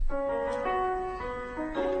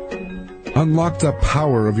Unlock the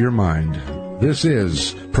power of your mind. This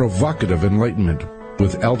is Provocative Enlightenment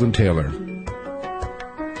with Eldon Taylor.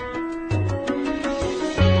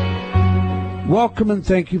 Welcome and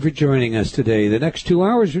thank you for joining us today. The next 2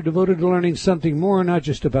 hours are devoted to learning something more, not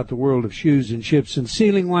just about the world of shoes and ships and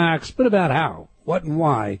sealing wax, but about how, what, and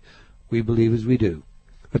why we believe as we do.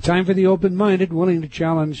 A time for the open-minded, willing to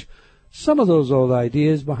challenge some of those old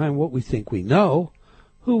ideas behind what we think we know,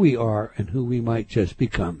 who we are, and who we might just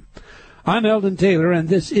become. I'm Eldon Taylor, and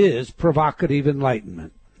this is Provocative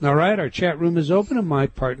Enlightenment. All right, our chat room is open, and my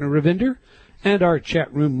partner, Ravinder, and our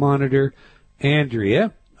chat room monitor,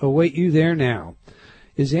 Andrea, await you there now.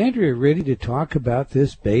 Is Andrea ready to talk about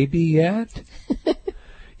this baby yet?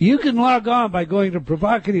 You can log on by going to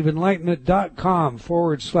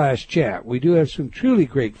provocativeenlightenment.com/chat. We do have some truly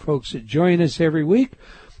great folks that join us every week,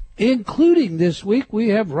 including this week we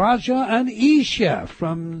have Raja and Isha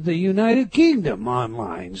from the United Kingdom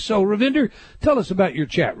online. So, Ravinder, tell us about your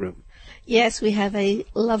chat room. Yes, we have a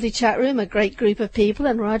lovely chat room, a great group of people,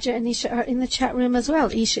 and Raja and Isha are in the chat room as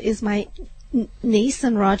well. Isha is my niece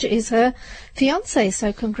and Raja is her fiance,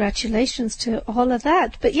 so congratulations to all of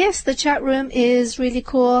that. But yes, the chat room is really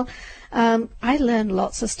cool. I learn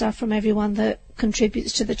lots of stuff from everyone that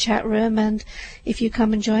contributes to the chat room, and if you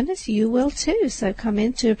come and join us, you will too. So come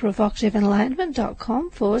into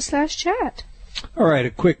provocativeenlightenment.com/chat. All right,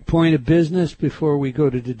 a quick point of business before we go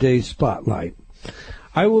to today's spotlight.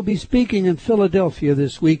 I will be speaking in Philadelphia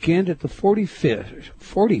this weekend at the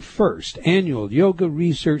 41st Annual Yoga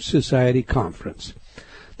Research Society Conference.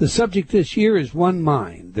 The subject this year is One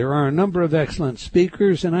Mind. There are a number of excellent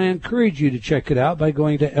speakers, and I encourage you to check it out by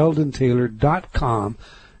going to eldontaylor.com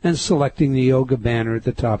and selecting the yoga banner at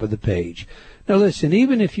the top of the page. Now listen,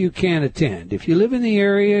 even if you can't attend, if you live in the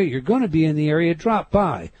area, you're going to be in the area, drop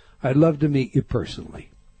by. I'd love to meet you personally.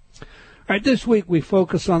 All right, this week we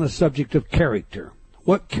focus on the subject of character.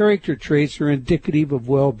 What character traits are indicative of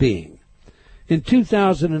well-being? In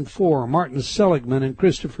 2004, Martin Seligman and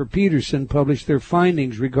Christopher Peterson published their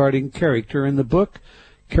findings regarding character in the book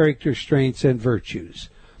Character Strengths and Virtues.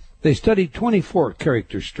 They studied 24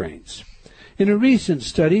 character strengths. In a recent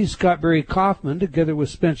study, Scott Barry Kaufman, together with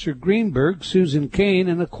Spencer Greenberg, Susan Cain,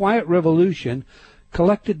 and the Quiet Revolution,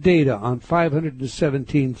 collected data on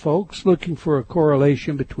 517 folks looking for a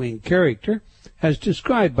correlation between character, as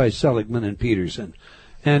described by Seligman and Peterson,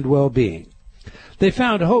 and well-being. They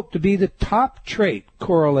found hope to be the top trait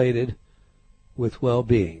correlated with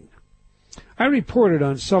well-being. I reported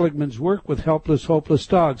on Seligman's work with helpless, hopeless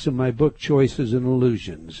dogs in my book, Choices and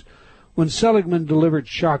Illusions. When Seligman delivered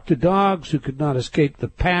shock to dogs who could not escape the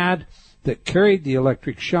pad that carried the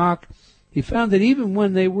electric shock, he found that even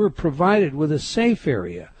when they were provided with a safe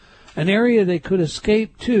area, an area they could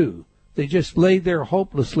escape to, they just laid there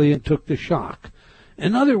hopelessly and took the shock.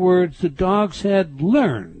 In other words, the dogs had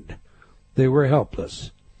learned they were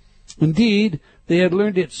helpless. Indeed, they had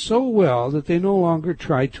learned it so well that they no longer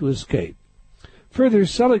tried to escape. Further,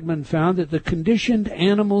 Seligman found that the conditioned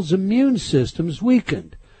animals' immune systems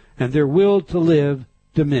weakened and their will to live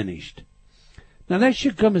diminished. Now that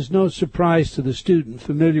should come as no surprise to the student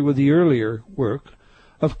familiar with the earlier work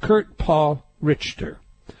of Kurt Paul Richter,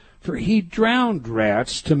 for he drowned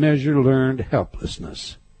rats to measure learned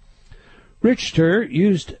helplessness. Richter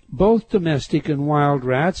used both domestic and wild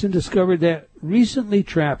rats and discovered that recently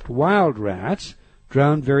trapped wild rats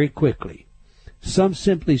drowned very quickly. Some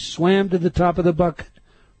simply swam to the top of the bucket,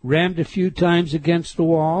 rammed a few times against the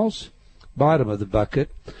walls, bottom of the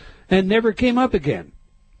bucket, and never came up again.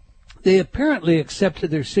 They apparently accepted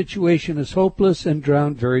their situation as hopeless and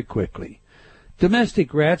drowned very quickly.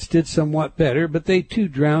 Domestic rats did somewhat better, but they too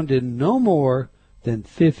drowned in no more than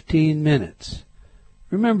 15 minutes.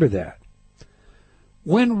 Remember that.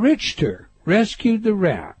 When Richter rescued the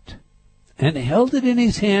rat and held it in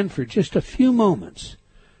his hand for just a few moments,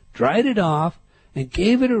 dried it off, and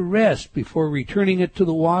gave it a rest before returning it to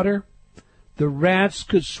the water, the rats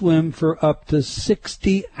could swim for up to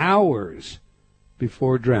 60 hours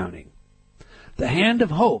before drowning. The hand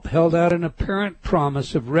of hope held out an apparent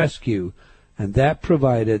promise of rescue, and that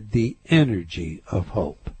provided the energy of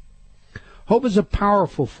hope. Hope is a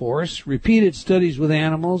powerful force. Repeated studies with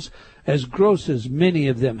animals, as gross as many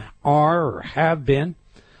of them are or have been,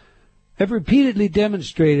 have repeatedly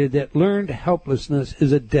demonstrated that learned helplessness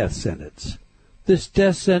is a death sentence. This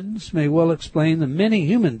death sentence may well explain the many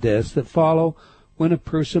human deaths that follow when a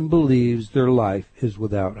person believes their life is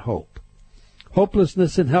without hope.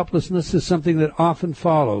 Hopelessness and helplessness is something that often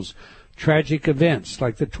follows tragic events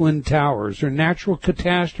like the Twin Towers or natural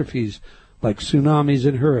catastrophes like tsunamis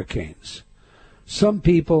and hurricanes. Some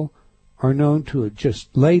people are known to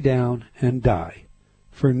just lay down and die.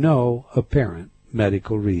 for no apparent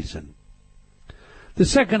medical reason. The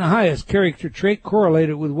second highest character trait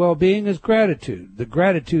correlated with well-being is gratitude. The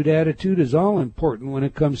gratitude attitude is all important when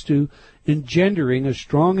it comes to engendering a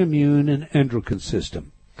strong immune and endocrine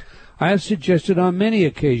system. I have suggested on many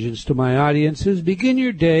occasions to my audiences, begin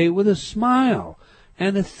your day with a smile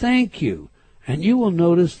and a thank you, and you will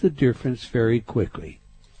notice the difference very quickly.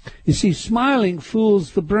 You see, smiling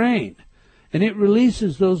fools the brain, and it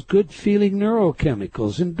releases those good-feeling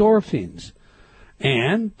neurochemicals, endorphins.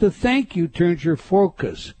 And the thank you turns your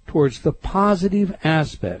focus towards the positive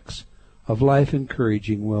aspects of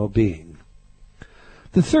life-encouraging well-being.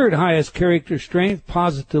 The third highest character strength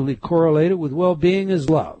positively correlated with well-being is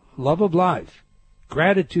love, love of life.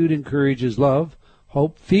 Gratitude encourages love.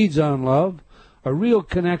 Hope feeds on love. A real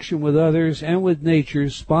connection with others and with nature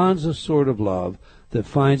spawns a sort of love that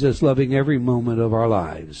finds us loving every moment of our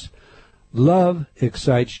lives. Love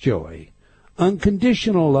excites joy.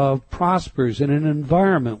 Unconditional love prospers in an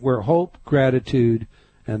environment where hope, gratitude,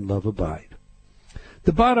 and love abide.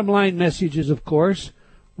 The bottom line message is, of course,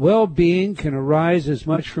 well-being can arise as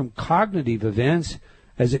much from cognitive events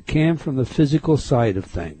as it can from the physical side of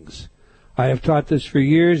things. I have taught this for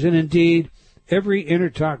years, and indeed, every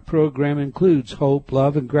InnerTalk program includes hope,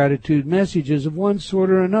 love, and gratitude messages of one sort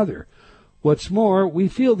or another. What's more, we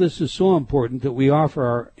feel this is so important that we offer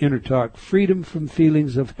our InnerTalk freedom from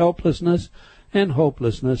feelings of helplessness and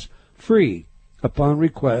hopelessness free upon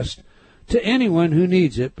request to anyone who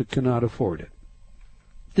needs it but cannot afford it.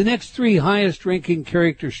 The next three highest ranking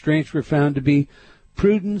character strengths were found to be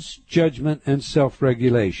prudence, judgment, and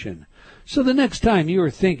self-regulation. So the next time you are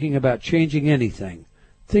thinking about changing anything,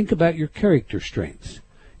 think about your character strengths.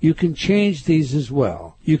 You can change these as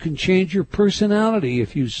well. You can change your personality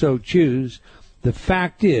if you so choose. The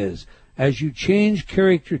fact is, as you change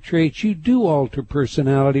character traits, you do alter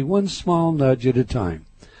personality one small nudge at a time.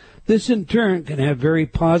 This in turn can have very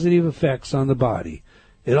positive effects on the body.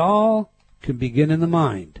 It all can begin in the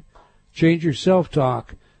mind. Change your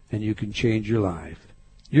self-talk, and you can change your life.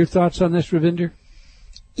 Your thoughts on this, Ravinder?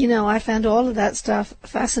 You know, I found all of that stuff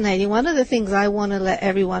fascinating. One of the things I want to let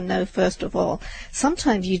everyone know, first of all,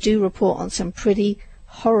 sometimes you do report on some pretty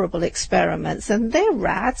horrible experiments, and they're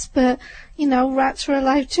rats, but, you know, rats are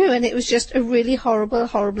alive too, and it was just a really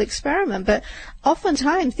horrible experiment. But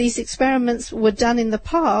oftentimes these experiments were done in the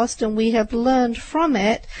past, and we have learned from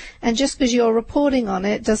it, and just because you're reporting on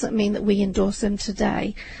it doesn't mean that we endorse them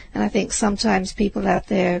today. And I think sometimes people out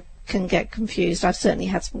there can get confused. I've certainly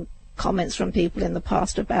had some comments from people in the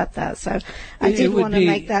past about that, so I did want to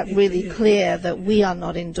make that really clear that we are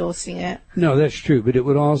not endorsing it. No, that's true, but it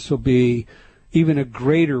would also be even a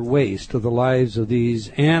greater waste of the lives of these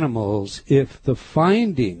animals if the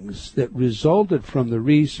findings that resulted from the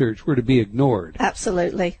research were to be ignored.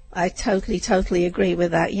 Absolutely. I totally agree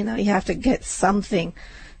with that. You know, you have to get something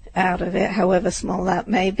out of it, however small that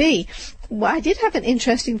may be. Well, I did have an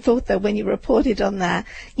interesting thought, though, when you reported on that,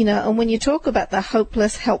 you know, and when you talk about the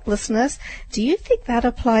hopeless helplessness, do you think that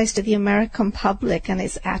applies to the American public and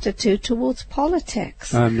its attitude towards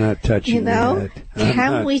politics? I'm not touching that. Can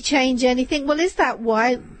not. We change anything? Well, is that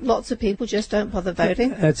why lots of people just don't bother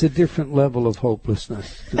voting? That's a different level of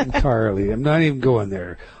hopelessness entirely. I'm not even going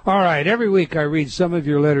there. All right, every week I read some of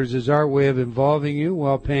your letters as our way of involving you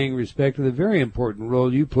while paying respect to the very important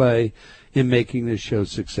role you play in making this show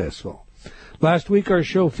successful. Last week, our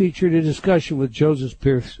show featured a discussion with Joseph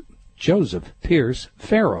Pierce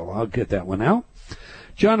Farrell. I'll get that one out.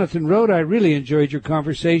 Jonathan wrote, I really enjoyed your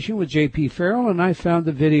conversation with J.P. Farrell, and I found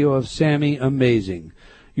the video of Sammy amazing.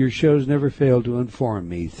 Your shows never fail to inform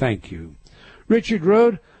me. Thank you. Richard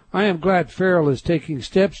wrote, I am glad Farrell is taking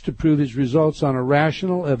steps to prove his results on a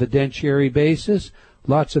rational, evidentiary basis.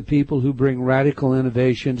 Lots of people who bring radical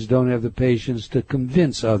innovations don't have the patience to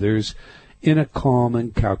convince others in a calm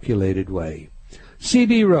and calculated way.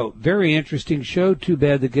 CB wrote, very interesting show. Too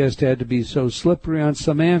bad the guest had to be so slippery on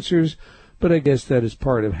some answers, but I guess that is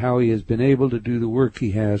part of how he has been able to do the work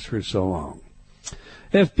he has for so long.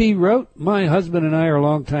 FB wrote, my husband and I are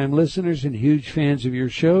longtime listeners and huge fans of your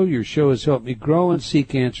show. Your show has helped me grow and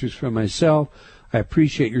seek answers for myself. I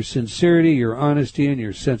appreciate your sincerity, your honesty, and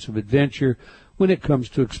your sense of adventure when it comes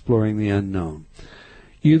to exploring the unknown.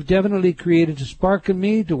 You've definitely created a spark in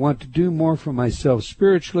me to want to do more for myself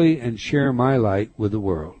spiritually and share my light with the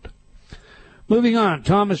world. Moving on,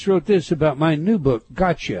 Thomas wrote this about my new book,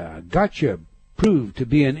 Gotcha. Gotcha proved to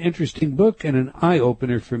be an interesting book and an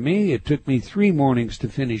eye-opener for me. It took me 3 mornings to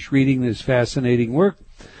finish reading this fascinating work.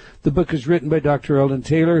 The book is written by Dr. Eldon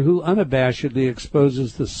Taylor, who unabashedly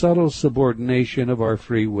exposes the subtle subordination of our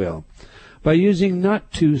free will by using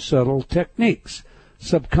not too subtle techniques.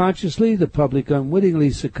 Subconsciously, the public unwittingly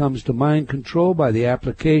succumbs to mind control by the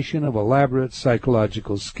application of elaborate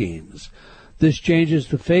psychological schemes. This changes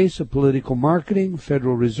the face of political marketing,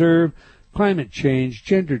 Federal Reserve, climate change,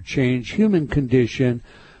 gender change, human condition,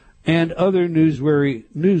 and other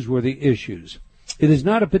newsworthy issues. It is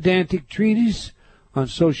not a pedantic treatise on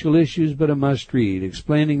social issues, but a must-read,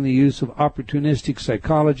 explaining the use of opportunistic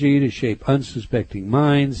psychology to shape unsuspecting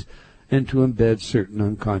minds and to embed certain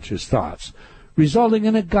unconscious thoughts, resulting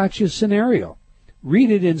in a gotcha scenario. Read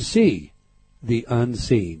it and see the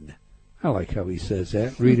unseen. I like how he says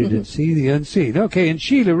that. Read it and see the unseen. Okay, and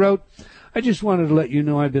Sheila wrote, I just wanted to let you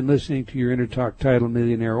know I've been listening to your Intertalk title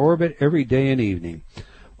Millionaire Orbit every day and evening.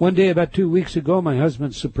 One day about 2 weeks ago, my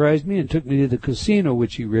husband surprised me and took me to the casino,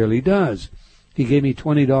 which he rarely does. He gave me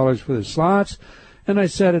 $20 for the slots, and I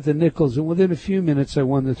sat at the nickels, and within a few minutes I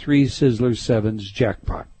won the 3 Sizzler 7s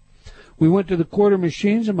jackpot. We went to the quarter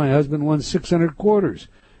machines, and my husband won 600 quarters.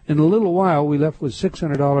 In a little while, we left with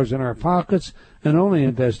 $600 in our pockets and only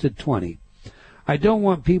invested $20. I don't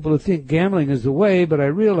want people to think gambling is the way, but I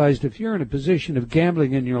realized if you're in a position of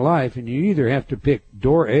gambling in your life and you either have to pick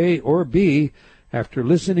door A or B, after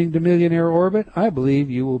listening to Millionaire Orbit, I believe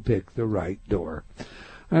you will pick the right door.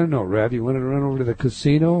 I don't know, Rav, you want to run over to the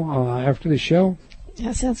casino after the show?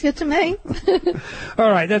 That sounds good to me.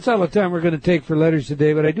 All right, that's all the time we're going to take for letters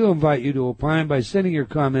today, but I do invite you to opine by sending your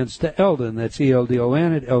comments to Eldon, that's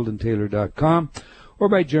ELDON, at EldonTaylor.com, or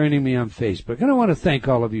by joining me on Facebook. And I want to thank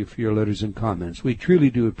all of you for your letters and comments. We truly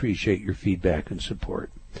do appreciate your feedback and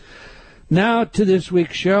support. Now to this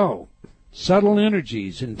week's show. Subtle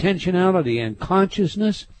energies, intentionality, and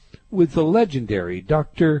consciousness with the legendary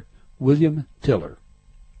Dr. William Tiller.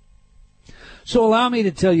 So allow me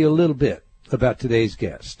to tell you a little bit about today's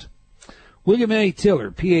guest. William A. Tiller,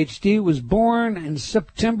 Ph.D., was born on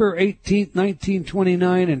September 18,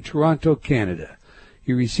 1929 in Toronto, Canada.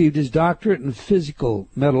 He received his doctorate in physical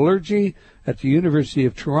metallurgy at the University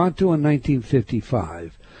of Toronto in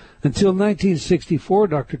 1955. Until 1964,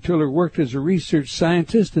 Dr. Tiller worked as a research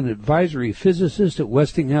scientist and advisory physicist at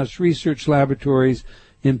Westinghouse Research Laboratories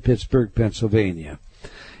in Pittsburgh, Pennsylvania.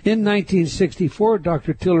 In 1964,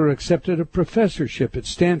 Dr. Tiller accepted a professorship at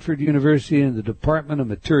Stanford University in the Department of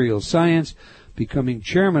Materials Science, becoming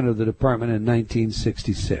chairman of the department in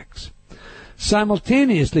 1966.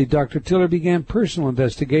 Simultaneously, Dr. Tiller began personal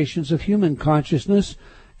investigations of human consciousness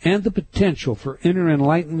and the potential for inner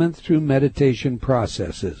enlightenment through meditation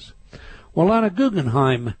processes. While on a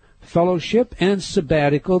Guggenheim Fellowship and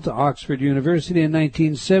sabbatical to Oxford University in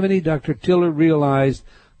 1970, Dr. Tiller realized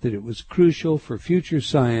that it was crucial for future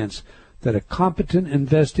science that a competent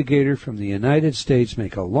investigator from the United States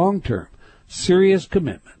make a long-term, serious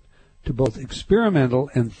commitment to both experimental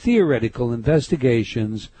and theoretical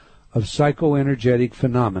investigations of psychoenergetic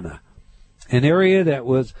phenomena, an area that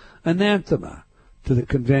was anathema to the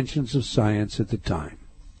conventions of science at the time.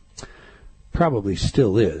 Probably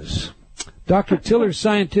still is. Dr. Tiller's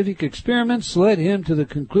scientific experiments led him to the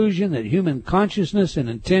conclusion that human consciousness and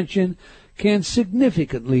intention can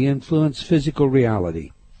significantly influence physical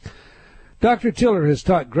reality. Dr. Tiller has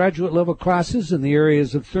taught graduate-level classes in the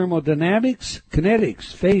areas of thermodynamics,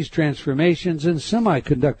 kinetics, phase transformations, and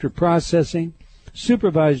semiconductor processing,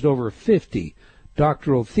 supervised over 50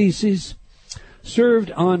 doctoral theses,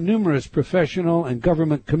 served on numerous professional and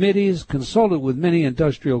government committees, consulted with many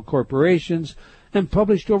industrial corporations, and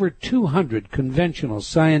published over 200 conventional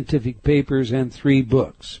scientific papers and 3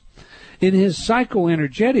 books. In his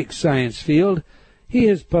psychoenergetic science field, he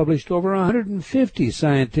has published over 150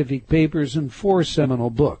 scientific papers and 4 seminal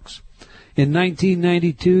books. In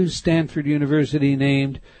 1992, Stanford University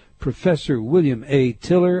named Professor William A.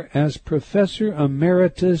 Tiller as Professor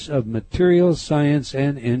Emeritus of Materials Science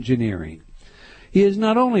and Engineering. He is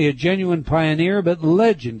not only a genuine pioneer, but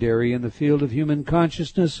legendary in the field of human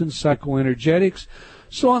consciousness and psychoenergetics.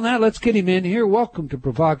 So on that, let's get him in here. Welcome to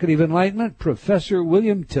Provocative Enlightenment, Professor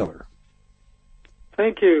William Tiller.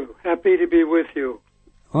 Thank you. Happy to be with you.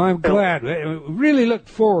 Oh, I'm glad. I really look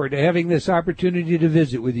forward to having this opportunity to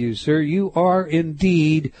visit with you, sir. You are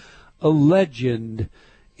indeed a legend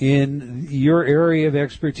in your area of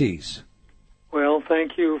expertise. Well,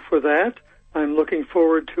 thank you for that. I'm looking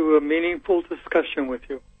forward to a meaningful discussion with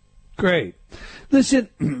you. Great. Listen,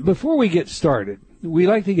 before we get started, we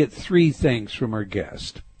like to get 3 things from our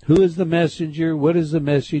guest. Who is the messenger? What is the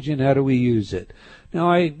message? And how do we use it? Now,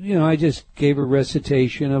 I just gave a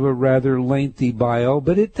recitation of a rather lengthy bio,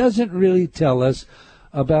 but it doesn't really tell us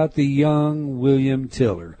about the young William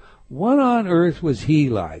Tiller. What on earth was he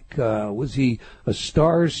like? Was he a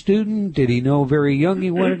star student? Did he know very young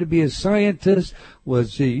he wanted to be a scientist?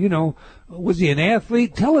 Was he an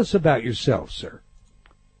athlete? Tell us about yourself, sir.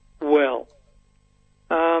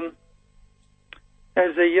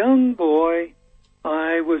 As a young boy,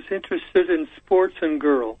 I was interested in sports and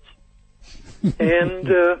girls, and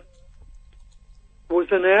was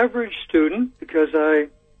an average student because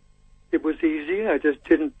it was easy. I just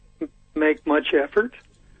didn't make much effort.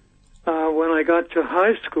 When I got to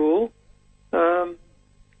high school, I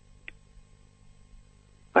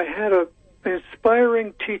had an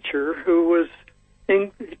inspiring teacher who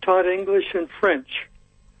taught English and French,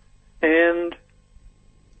 and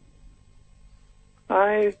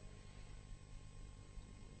I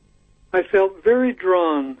felt very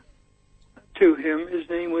drawn to him. His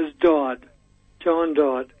name was Dodd, John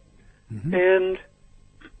Dodd. Mm-hmm. And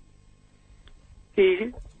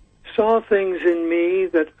he saw things in me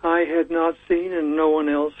that I had not seen and no one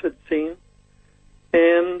else had seen,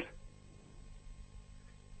 and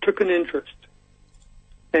took an interest.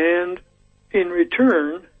 And in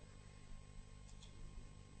return,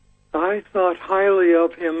 I thought highly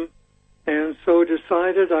of him, and so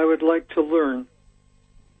decided I would like to learn.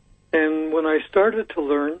 And when I started to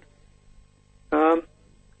learn,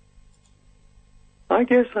 I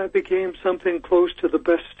guess I became something close to the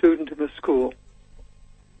best student in the school.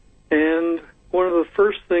 And one of the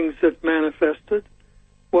first things that manifested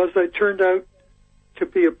was I turned out to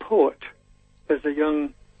be a poet as a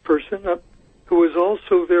young person who was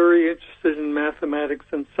also very interested in mathematics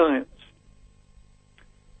and science.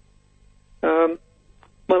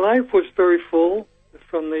 My life was very full.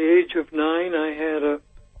 From the age of 9, I had a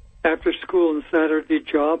after-school and Saturday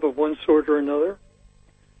job of one sort or another.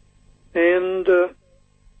 And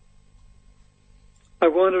I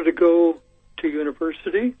wanted to go to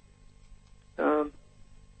university,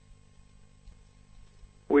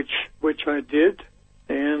 which I did,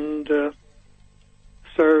 and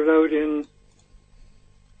started out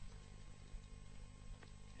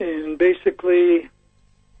in basically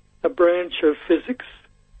a branch of physics,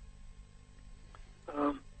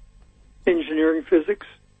 engineering physics.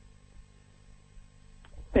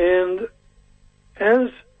 And as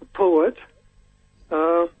a poet,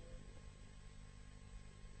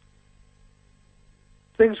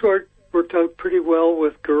 things worked out pretty well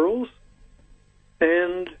with girls,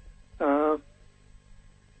 and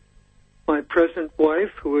my present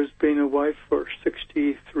wife, who has been a wife for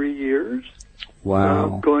 63 years,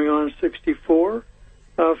 wow, going on 64,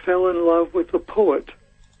 fell in love with a poet.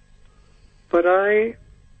 But I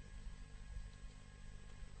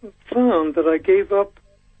found that I gave up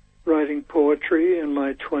writing poetry in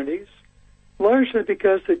my 20s, largely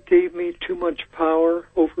because it gave me too much power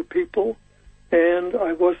over people, and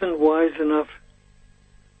I wasn't wise enough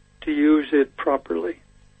to use it properly.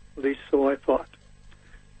 At least so I thought.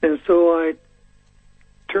 And so I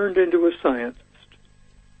turned into a scientist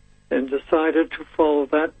and decided to follow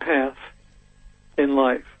that path in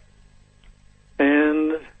life.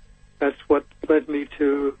 And that's what led me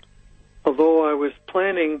to, although I was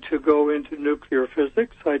planning to go into nuclear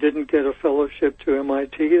physics, I didn't get a fellowship to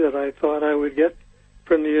MIT that I thought I would get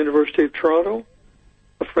from the University of Toronto.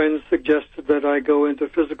 A friend suggested that I go into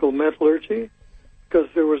physical metallurgy because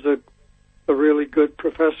there was a really good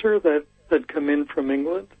professor that had come in from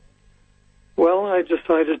England. Well, I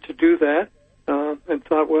decided to do that and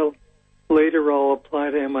thought, well, later I'll apply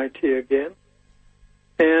to MIT again.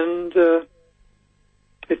 And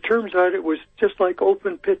it turns out it was just like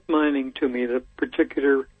open pit mining to me, the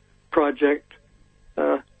particular project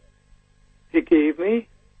he gave me.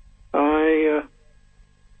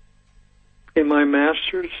 In my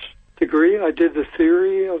master's degree, I did the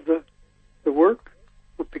theory of the work.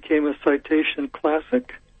 It became a citation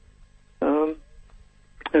classic.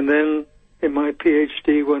 And then in my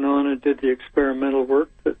PhD went on and did the experimental work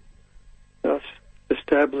that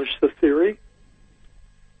established the theory.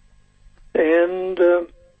 And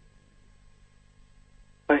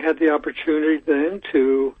I had the opportunity then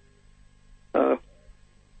to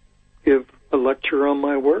give a lecture on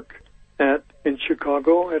my work in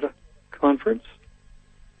Chicago at a conference.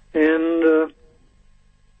 And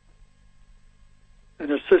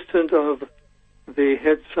an assistant of the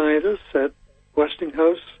head scientist at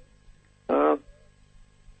Westinghouse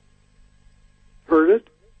heard it,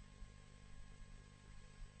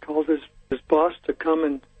 called his boss to come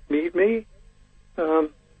and meet me,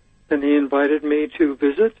 and he invited me to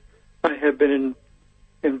visit. I had been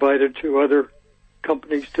invited to other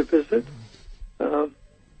companies to visit, and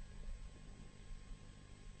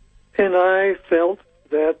I felt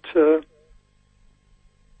that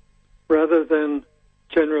rather than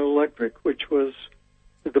General Electric, which was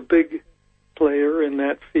the big player in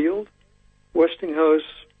that field,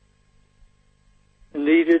 Westinghouse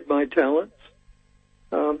needed my talents.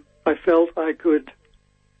 I felt I could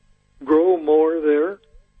grow more there,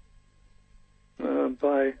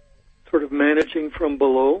 managing from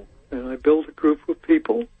below, and I built a group of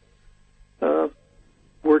people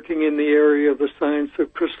working in the area of the science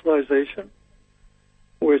of crystallization,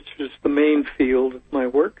 which is the main field of my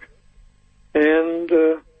work. And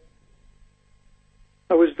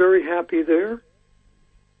I was very happy there.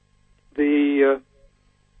 The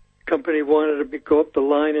company wanted me to go up the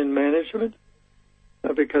line in management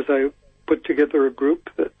because I put together a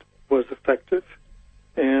group that was effective,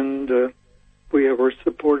 and we were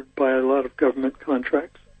supported by a lot of government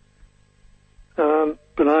contracts.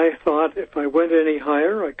 But I thought if I went any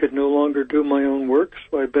higher, I could no longer do my own work,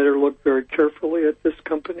 so I better look very carefully at this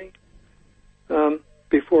company.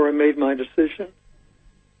 Before I made my decision,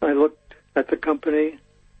 I looked at the company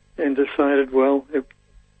and decided, well,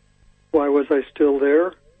 why was I still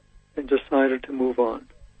there? And decided to move on.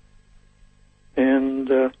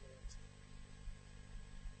 And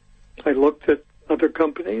I looked at other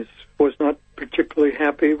companies, was not particularly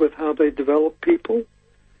happy with how they developed people,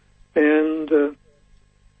 and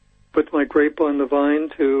put my grape on the vine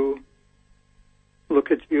to look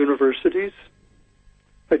at universities.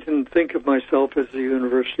 I didn't think of myself as a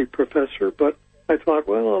university professor, but I thought,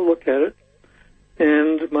 well, I'll look at it.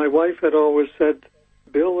 And my wife had always said,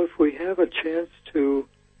 Bill, if we have a chance to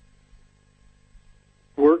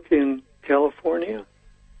work in California,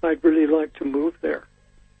 I'd really like to move there.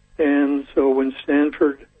 And so when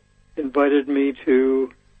Stanford invited me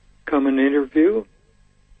to come and interview,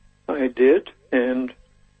 I did and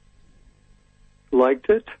liked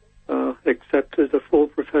it, accepted a full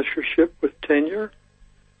professorship with tenure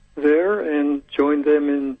there, and joined them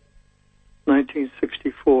in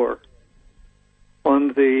 1964. On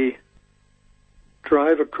the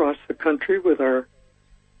drive across the country with our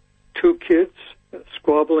two kids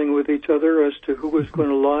squabbling with each other as to who was going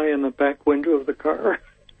to lie in the back window of the car,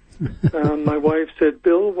 my wife said,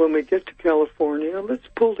 Bill, when we get to California, let's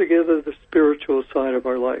pull together the spiritual side of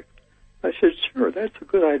our life. I said, sure, that's a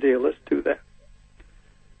good idea. Let's do that.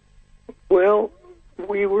 Well,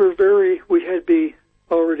 we had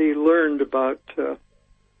already learned about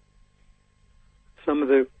some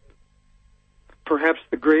of perhaps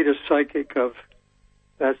the greatest psychic of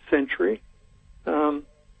that century. So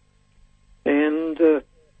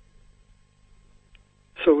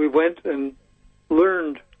we went and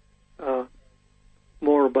learned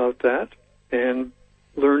more about that and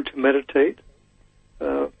learned to meditate,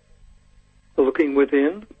 looking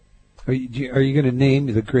within. Are you going to name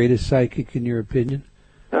the greatest psychic in your opinion?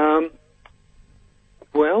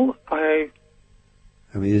 Well, I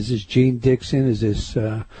mean, is this Gene Dixon? Is this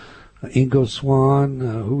Ingo Swann?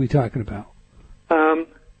 Who are we talking about?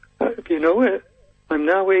 I'm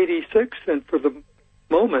now 86, and for the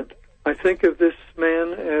moment, I think of this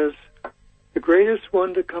man as the greatest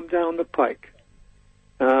one to come down the pike.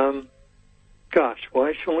 Gosh,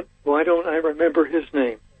 why don't I remember his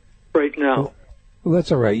name right now? Well,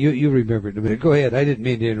 that's all right. You remember it in a minute. Go ahead. I didn't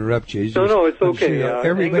mean to interrupt you. No, it's okay. Sure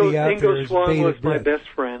everybody out there Ingo Swann was my breath. best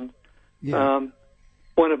friend. Yeah.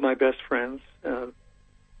 One of my best friends.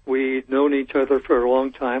 We'd known each other for a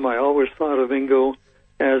long time. I always thought of Ingo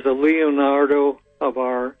as a Leonardo of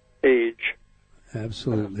our age.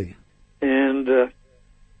 Absolutely. And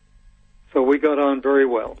so we got on very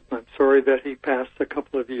well. I'm sorry that he passed a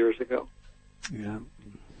couple of years ago. Yeah.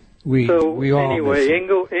 We all anyway, miss him.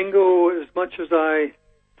 Ingo, as much as I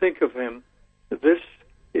think of him, this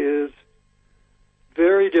is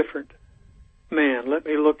very different man. Let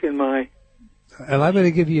me look in my... And I'm going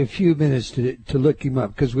to give you a few minutes to look him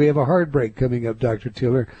up, because we have a hard break coming up, Dr.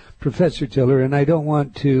 Tiller, Professor Tiller, and I don't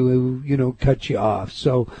want to, cut you off.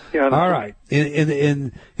 So, yeah, all right,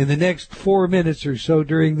 in the next 4 minutes or so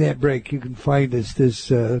during that break, you can find us this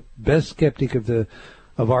best skeptic of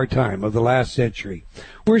our time, of the last century.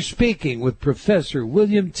 We're speaking with Professor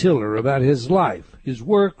William Tiller about his life, his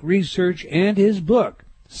work, research, and his book,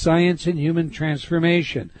 Science and Human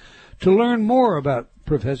Transformation. To learn more about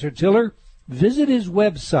Professor Tiller, visit his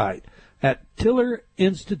website at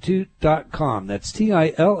tillerinstitute.com. That's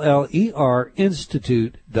TILLER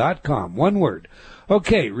Institute.com. One word.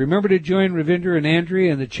 Okay, remember to join Ravinder and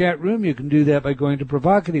Andrea in the chat room. You can do that by going to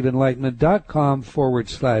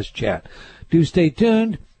provocativeenlightenment.com/chat. Do stay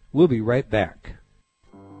tuned. We'll be right back.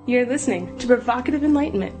 You're listening to Provocative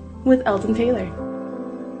Enlightenment with Eldon Taylor.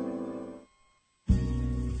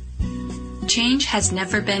 Change has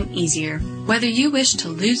never been easier. Whether you wish to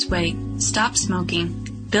lose weight, stop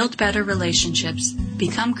smoking, build better relationships,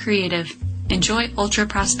 become creative, enjoy ultra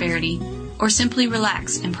prosperity, or simply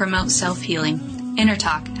relax and promote self-healing,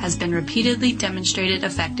 InnerTalk has been repeatedly demonstrated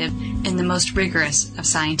effective in the most rigorous of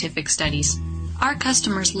scientific studies. Our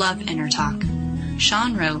customers love InnerTalk.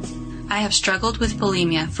 Sean Rowe, I have struggled with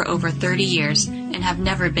bulimia for over 30 years and have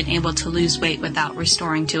never been able to lose weight without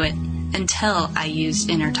restoring to it until I used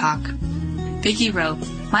InnerTalk. Vicki wrote,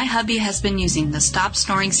 "My hubby has been using the Stop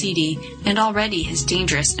Snoring CD and already his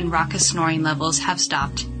dangerous and raucous snoring levels have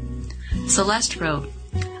stopped." Celeste wrote,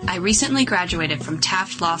 "I recently graduated from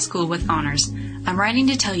Taft Law School with honors. I'm writing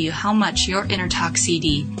to tell you how much your InnerTalk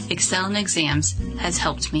CD, Excel in Exams, has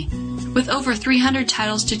helped me. With over 300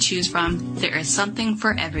 titles to choose from, there is something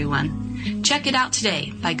for everyone. Check it out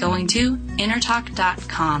today by going to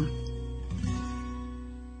InnerTalk.com.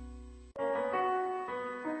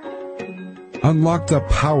 Unlock the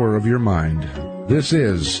power of your mind. This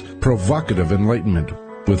is Provocative Enlightenment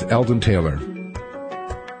with Eldon Taylor.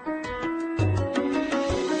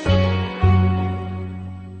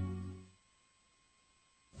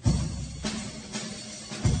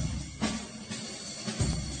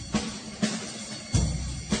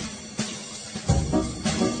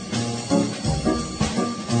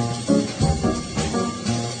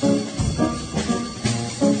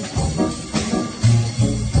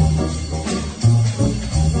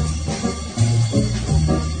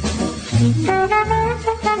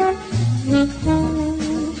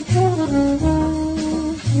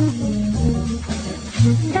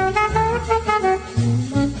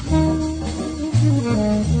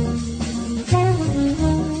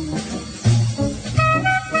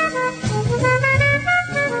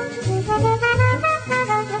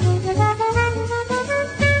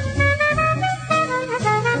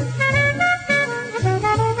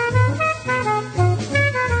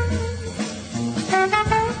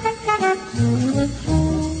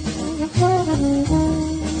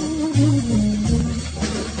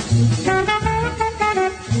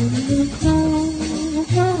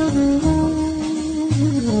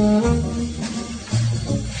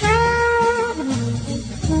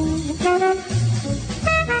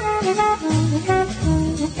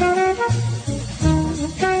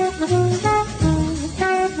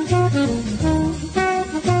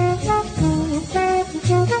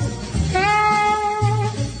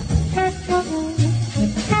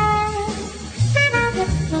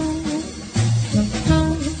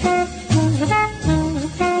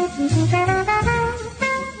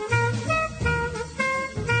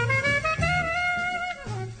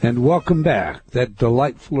 And welcome back. That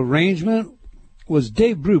delightful arrangement was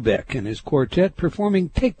Dave Brubeck and his quartet performing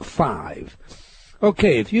Take 5.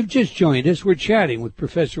 Okay, if you've just joined us, we're chatting with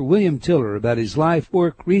Professor William Tiller about his life,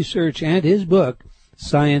 work, research, and his book,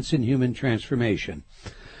 Science and Human Transformation.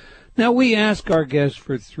 Now, we ask our guests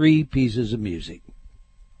for 3 pieces of music.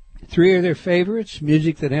 3 are their favorites,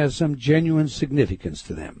 music that has some genuine significance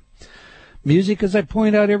to them. Music, as I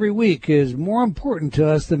point out every week, is more important to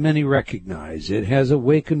us than many recognize. It has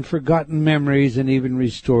awakened forgotten memories and even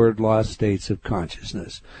restored lost states of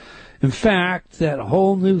consciousness. In fact, that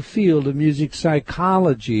whole new field of music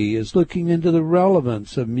psychology is looking into the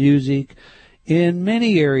relevance of music in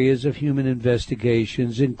many areas of human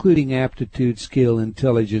investigations, including aptitude, skill,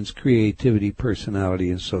 intelligence, creativity, personality,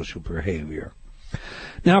 and social behavior.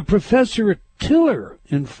 Now, Professor Tiller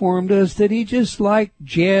informed us that he just liked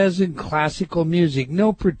jazz and classical music,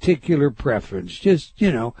 no particular preference, just,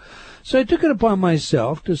 So I took it upon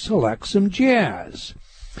myself to select some jazz.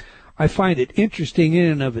 I find it interesting in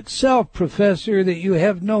and of itself, Professor, that you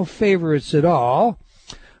have no favorites at all.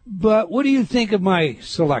 But what do you think of my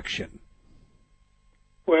selection?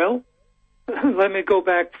 Well, let me go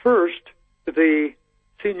back first. The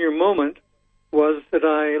senior moment was that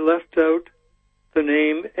I left out the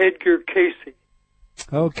name Edgar Cayce.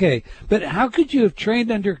 Okay, but how could you have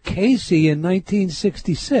trained under Cayce in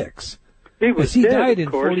 1966? He was dead, died in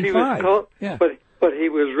of course. 45. He was called, yeah. But he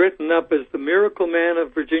was written up as the Miracle Man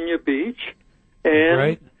of Virginia Beach, and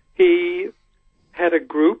right. He had a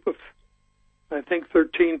group of, I think,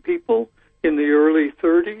 13 people in the early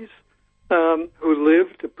 30s who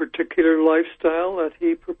lived a particular lifestyle that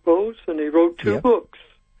he proposed, and he wrote 2 books.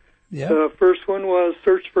 Yep. The first one was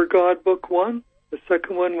Search for God, Book 1. The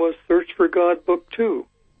second one was Search for God, Book 2.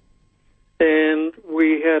 And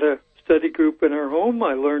we had a study group in our home.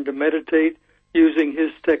 I learned to meditate using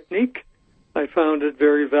his technique. I found it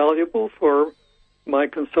very valuable for my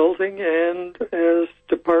consulting and as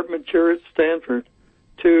department chair at Stanford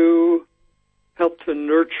to help to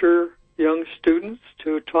nurture young students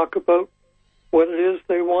to talk about what it is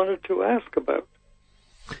they wanted to ask about.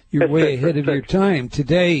 You're way ahead of your time.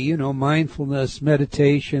 Today, mindfulness,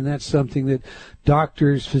 meditation, that's something that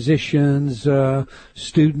doctors, physicians,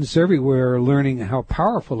 students everywhere are learning how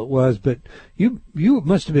powerful it was. But you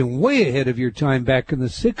must have been way ahead of your time back in the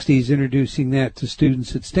 60s introducing that to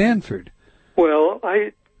students at Stanford. Well,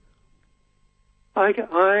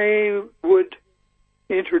 I would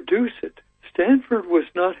introduce it. Stanford was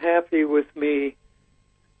not happy with me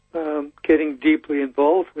getting deeply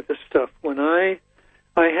involved with this stuff. When I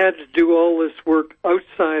had to do all this work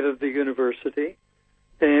outside of the university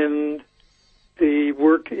and the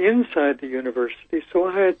work inside the university, so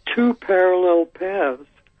I had two parallel paths.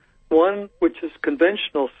 One, which is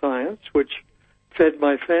conventional science, which fed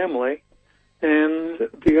my family, and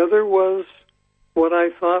the other was what I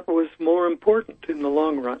thought was more important in the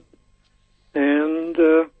long run. And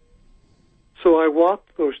so I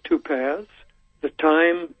walked those two paths. The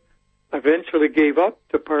time I eventually gave up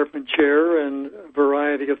department chair and a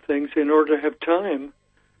variety of things in order to have time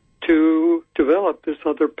to develop this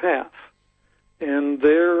other path. And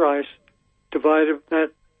there I divided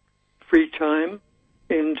that free time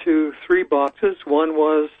into three boxes. One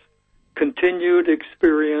was continued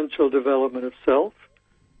experiential development of self.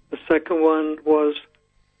 The second one was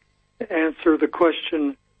to answer the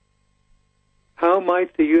question, how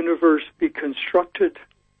might the universe be constructed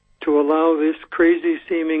to allow this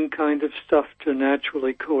crazy-seeming kind of stuff to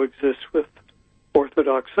naturally coexist with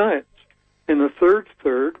orthodox science? And the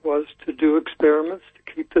third was to do experiments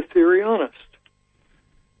to keep the theory honest.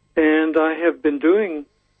 And I have been doing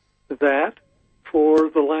that for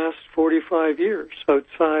the last 45 years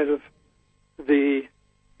outside of the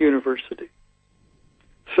university.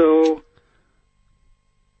 So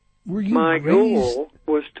my goal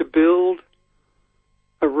was to build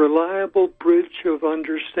a reliable bridge of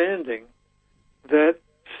understanding that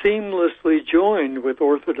seamlessly joined with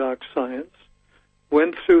orthodox science,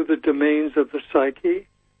 went through the domains of the psyche,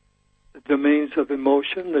 the domains of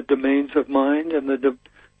emotion, the domains of mind, and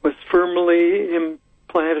was firmly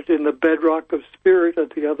implanted in the bedrock of spirit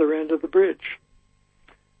at the other end of the bridge.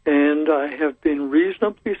 And I have been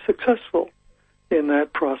reasonably successful in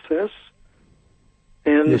that process.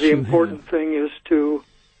 And the important thing is to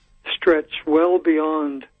stretch well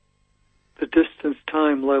beyond the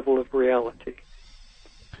distance-time level of reality.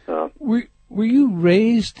 Were you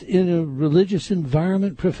raised in a religious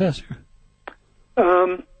environment, Professor?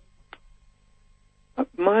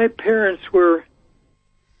 My parents were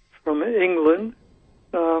from England,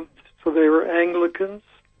 so they were Anglicans.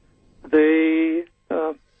 They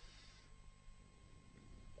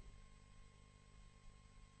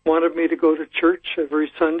wanted me to go to church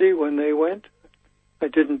every Sunday when they went. We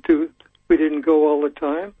didn't go all the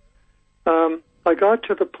time. I got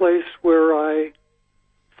to the place where I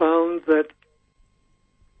found that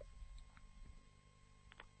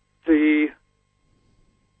the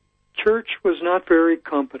church was not very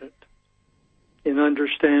competent in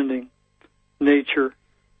understanding nature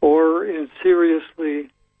or in seriously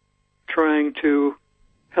trying to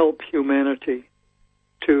help humanity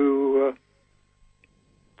to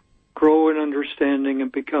grow in understanding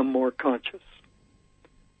and become more conscious.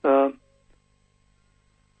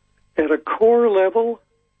 At a core level,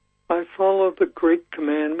 I follow the great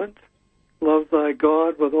commandment, love thy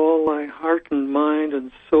God with all thy heart and mind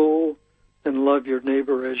and soul, and love your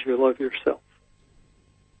neighbor as you love yourself.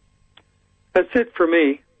 That's it for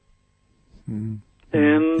me. Mm-hmm.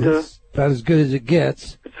 And it's about as good as it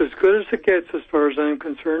gets. It's as good as it gets as far as I'm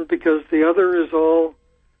concerned, because the other is all,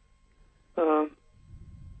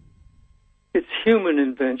 it's human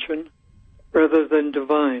invention rather than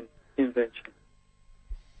divine invention.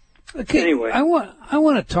 Okay, anyway. I want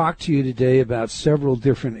to talk to you today about several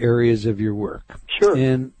different areas of your work. Sure.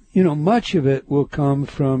 And, much of it will come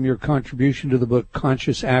from your contribution to the book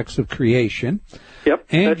Conscious Acts of Creation. Yep.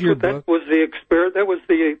 And that was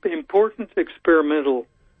the important experimental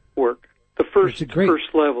work. The first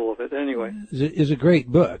level of it, anyway. Is a great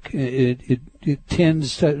book. It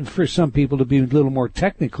tends to, for some people to be a little more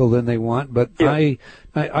technical than they want, but yeah.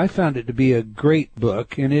 I found it to be a great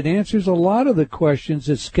book, and it answers a lot of the questions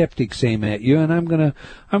that skeptics aim at you, and I'm gonna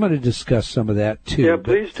discuss some of that too. Yeah,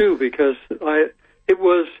 please do, because it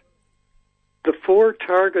was the 4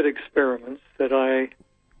 target experiments that I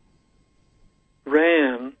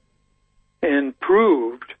ran and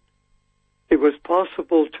proved. It was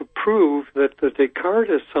possible to prove that the Descartes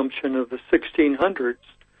assumption of the 1600s,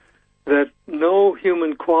 that no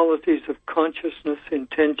human qualities of consciousness,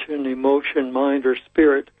 intention, emotion, mind, or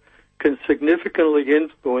spirit can significantly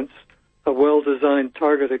influence a well-designed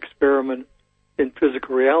target experiment in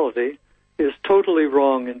physical reality, is totally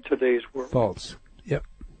wrong in today's world. False. Yep.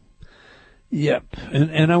 Yep,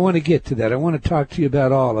 and I want to get to that. I want to talk to you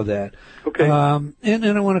about all of that. Okay. And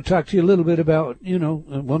I want to talk to you a little bit about,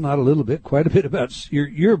 well, not a little bit, quite a bit about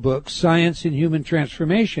your book, Science and Human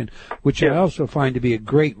Transformation, which I also find to be a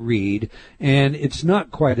great read, and it's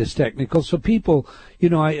not quite as technical. So people,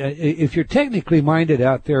 if you're technically minded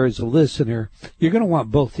out there as a listener, you're going to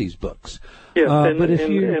want both these books. Yes, but if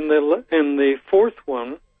the fourth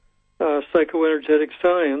one, Psychoenergetic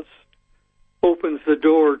Science, opens the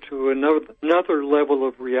door to another level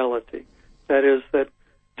of reality. That is, that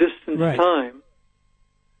distance time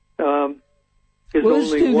is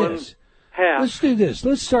only one half. Let's do this.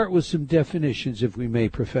 Let's start with some definitions, if we may,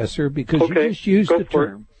 Professor, because you just used the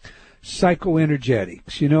term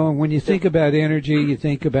psychoenergetics. And when you think about energy, you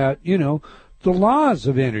think about, the laws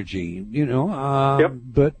of energy,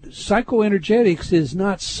 but psychoenergetics is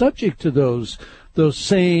not subject to those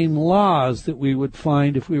same laws that we would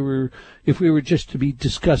find if we were just to be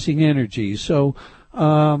discussing energy. So,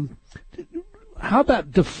 how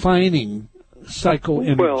about defining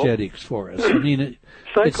psychoenergetics for us? I mean,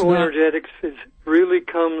 psychoenergetics really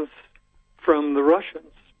comes from the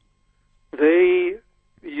Russians. They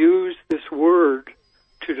use this word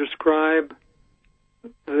to describe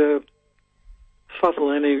the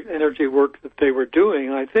subtle energy work that they were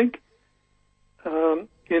doing. I think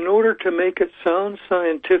in order to make it sound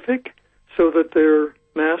scientific so that their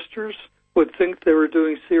masters would think they were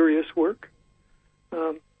doing serious work.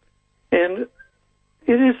 And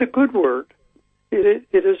it is a good word. It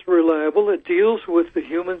is reliable. It deals with the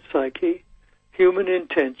human psyche, human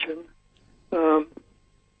intention,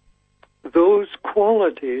 those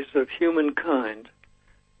qualities of humankind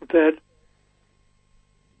that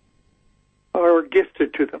are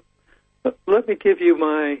gifted to them. Let me give you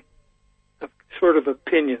my sort of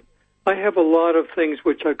opinion. I have a lot of things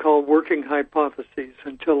which I call working hypotheses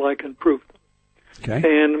until I can prove them.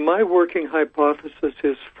 Okay. And my working hypothesis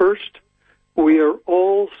is, first, we are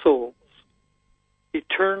all souls,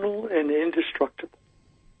 eternal and indestructible,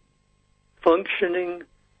 functioning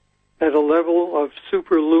at a level of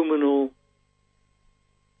superluminal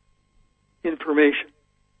information,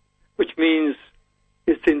 which means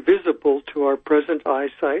it's invisible to our present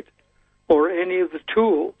eyesight or any of the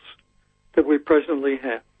tools that we presently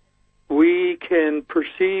have. We can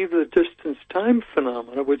perceive the distance-time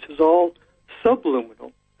phenomena, which is all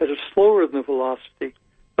subluminal, that is slower than the velocity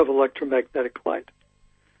of electromagnetic light.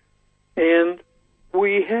 And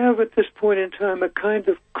we have, at this point in time, a kind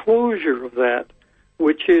of closure of that,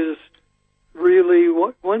 which is really,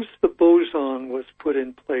 once the boson was put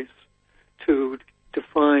in place to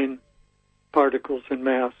define particles and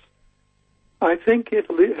mass, I think it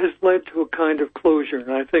has led to a kind of closure,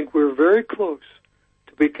 and I think we're very close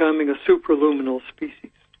to becoming a superluminal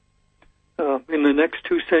species in the next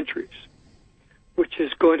 2 centuries, which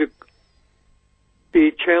is going to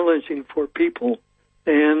be challenging for people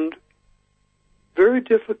and very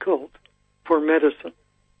difficult for medicine.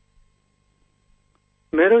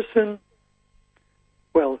 Medicine,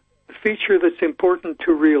 well, the feature that's important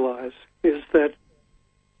to realize is that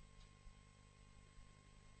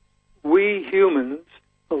we humans,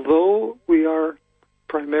 although we are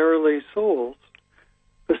primarily souls,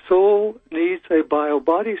 the soul needs a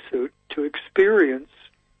bio-body suit to experience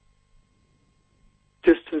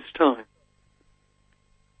distance time.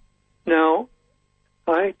 Now,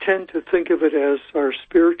 I tend to think of it as our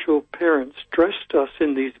spiritual parents dressed us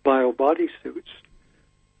in these bio-body suits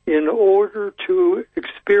in order to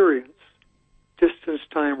experience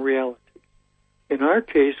distance-time reality. In our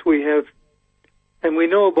case, we have, and we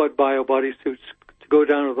know about bio-body suits to go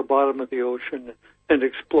down to the bottom of the ocean and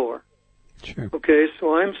explore. Sure. Okay,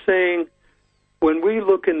 so I'm saying when we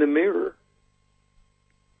look in the mirror,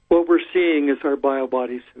 what we're seeing is our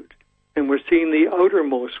bio-body suit. And we're seeing the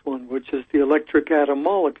outermost one, which is the electric atom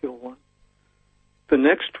molecule one. The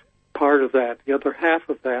next part of that, the other half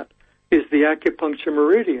of that, is the acupuncture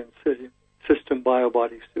meridian system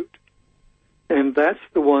bio-body suit. And that's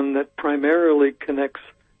the one that primarily connects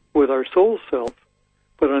with our soul self.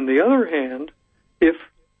 But on the other hand,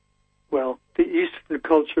 the Eastern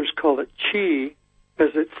cultures call it chi, as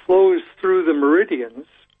it flows through the meridians,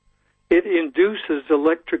 it induces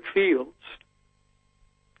electric fields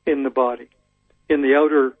in the body, in the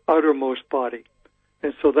outermost body.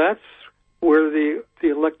 And so that's where the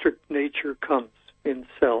electric nature comes in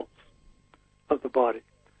cells of the body.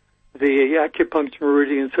 The acupuncture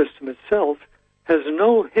meridian system itself has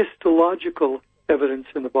no histological evidence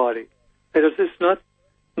in the body. It's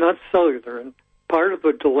not cellular, and part of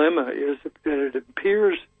the dilemma is that it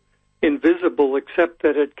appears invisible except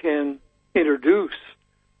that it can introduce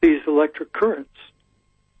these electric currents.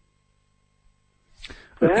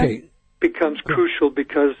 Okay. becomes crucial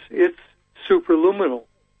because it's superluminal,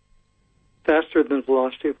 faster than the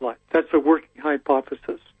velocity of light. That's a working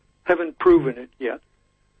hypothesis. Haven't proven it yet.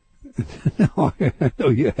 No, I know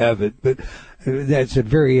you haven't, but that's a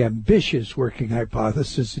very ambitious working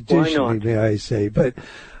hypothesis, additionally, may I say. But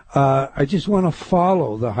I just want to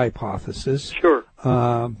follow the hypothesis. Sure.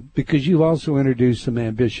 Because you've also introduced some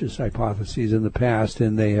ambitious hypotheses in the past,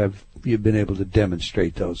 and you've been able to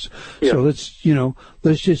demonstrate those. Yeah. So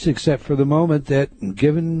let's just accept for the moment that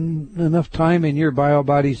given enough time in your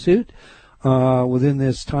bio-body suit, within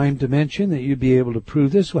this time dimension, that you'd be able to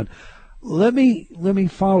prove this one. Let me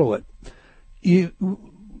follow it.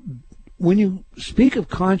 When you speak of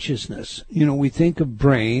consciousness, we think of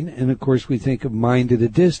brain, and of course we think of mind at a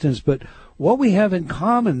distance, but what we have in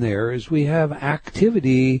common there is we have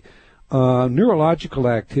activity, neurological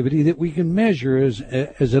activity that we can measure as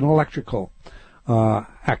an electrical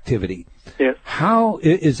activity. Yes. How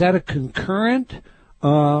is that a concurrent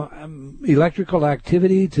electrical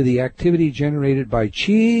activity to the activity generated by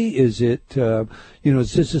chi? Is it,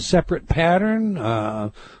 is this a separate pattern?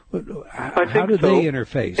 How do they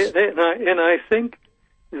interface? And I think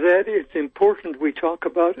that it's important we talk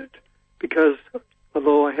about it because,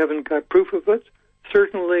 although I haven't got proof of it,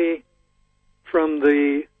 certainly from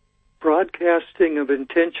the broadcasting of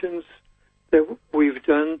intentions that we've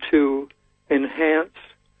done to enhance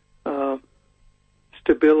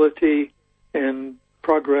stability and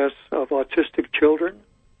progress of autistic children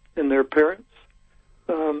and their parents,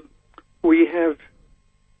 we have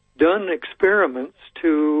done experiments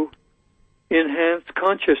to enhance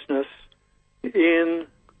consciousness in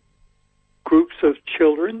groups of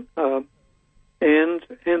children and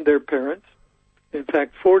their parents. In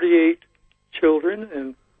fact, 48 children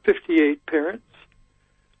and 58 parents.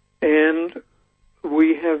 And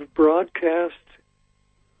we have broadcast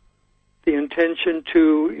the intention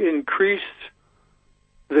to increase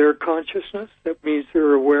their consciousness. That means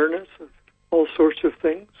their awareness of all sorts of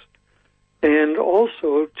things. And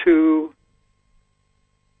also to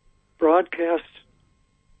broadcast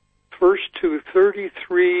first to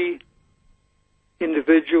 33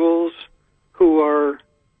 individuals who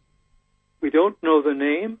we don't know the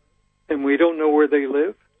name and we don't know where they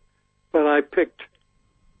live, but I picked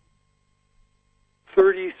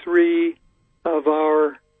 33 of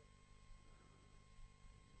our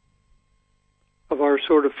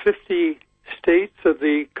sort of 50 states of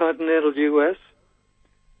the continental U.S.,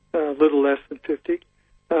 a little less than 50.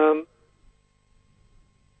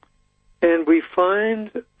 And we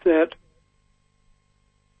find that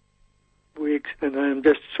and I'm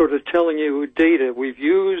just sort of telling you data, we've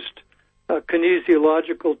used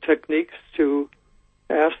kinesiological techniques to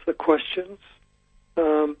ask the questions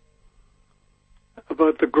about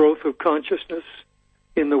the growth of consciousness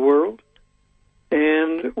in the world.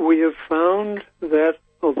 And we have found that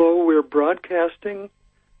although we're broadcasting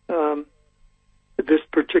this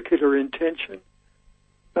particular intention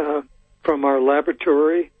from our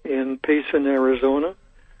laboratory in Payson, Arizona,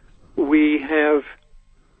 we have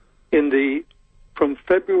from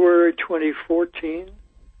February 2014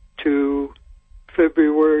 to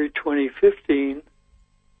February 2015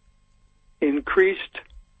 increased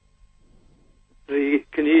the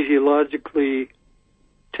kinesiologically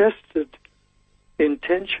tested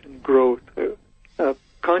intention growth,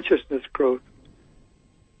 consciousness growth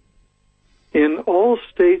in all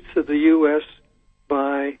states of the U.S.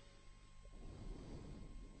 by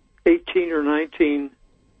 18 or 19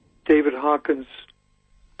 David Hawkins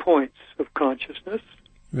points of consciousness.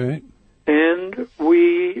 Right. And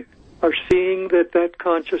we are seeing that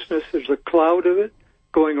consciousness, there's a cloud of it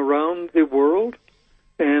going around the world,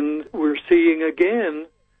 and we're seeing again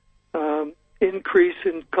increase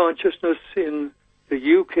in consciousness in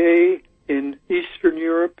the UK, in Eastern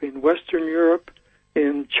Europe, in Western Europe,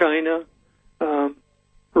 in China,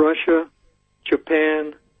 Russia,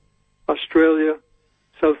 Japan, Australia,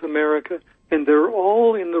 South America, and they're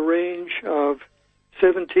all in the range of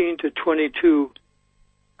 17 to 22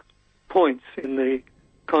 points in the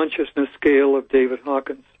consciousness scale of David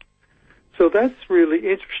Hawkins. So that's really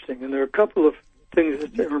interesting, and there are a couple of things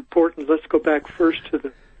that are important. Let's go back first to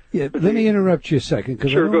the... Yeah, let me interrupt you a second,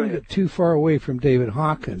 because sure, I don't want to get too far away from David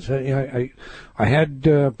Hawkins. I had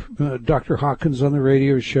Dr. Hawkins on the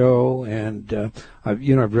radio show, and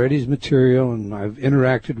I've read his material, and I've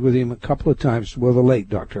interacted with him a couple of times. Well, the late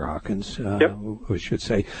Dr. Hawkins, I should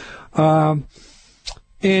say. And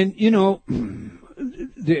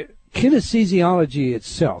the kinesiology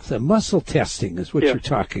itself, the muscle testing is what you're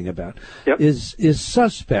talking about, is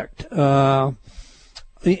suspect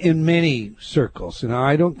in many circles. And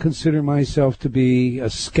I don't consider myself to be a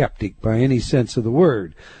skeptic by any sense of the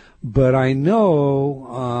word, But I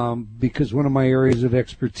know, because one of my areas of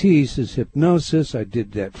expertise is hypnosis. I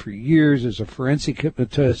did that for years as a forensic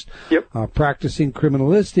hypnotist, practicing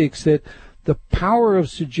criminalistics, that the power of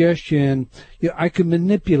suggestion, I can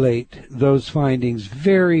manipulate those findings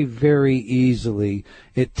very, very easily.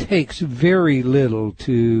 It takes very little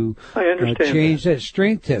to change that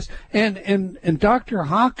strength test. And Dr.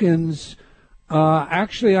 Hawkins,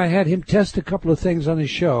 actually, I had him test a couple of things on his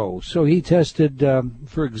show. So he tested,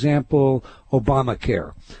 for example,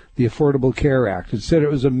 Obamacare, the Affordable Care Act, and said it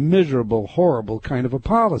was a miserable, horrible kind of a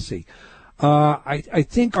policy. I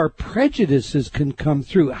think our prejudices can come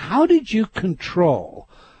through. How did you control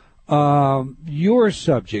your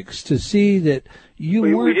subjects to see that you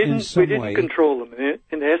weren't in some way? We didn't control them.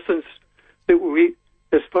 In essence,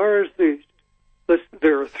 as far as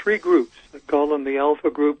there are three groups. I call them the alpha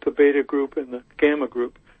group, the beta group, and the gamma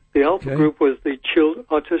group. The alpha group was the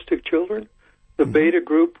autistic children. The beta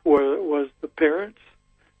group was the parents,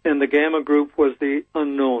 and the gamma group was the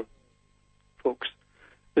unknown folks.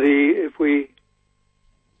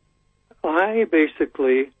 I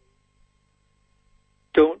basically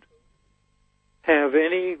don't have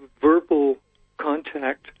any verbal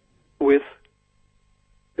contact with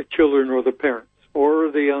the children or the parents or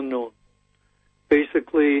the unknown.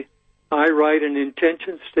 Basically, I write an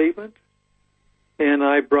intention statement and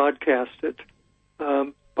I broadcast it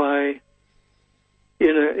in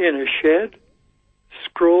a shed,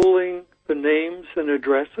 scrolling the names and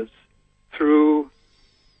addresses through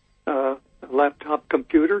a laptop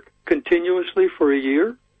computer continuously for a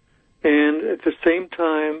year, and at the same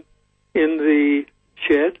time in the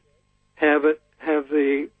shed have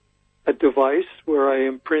a device where I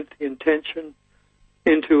imprint the intention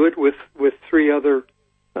into it with three other.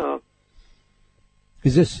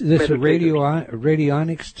 Is this a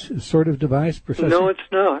radionics sort of device, Professor? No, it's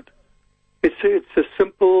not. It's a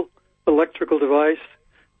simple electrical device.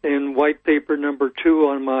 In white paper number 2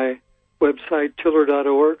 on my website,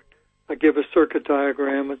 tiller.org, I give a circuit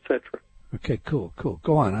diagram, etc. Okay, cool.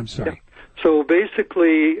 Go on. I'm sorry. Yeah. So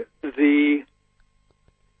basically,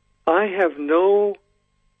 I have no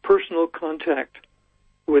personal contact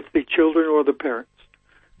with the children or the parents.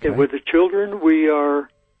 Okay. And with the children, we are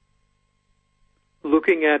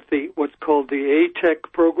looking at what's called the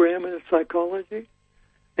ATEC program in psychology,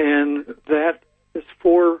 and that is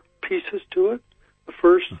 4 pieces to it. The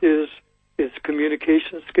first is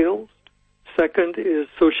communication skills. Second is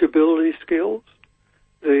sociability skills.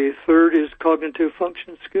 The third is cognitive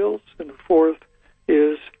function skills. And the fourth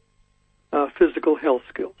is physical health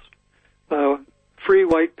skills. Free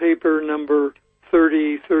white paper number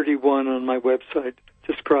 3031 on my website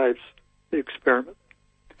describes the experiment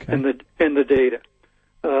and the data.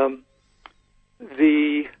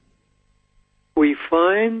 We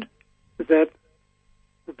find that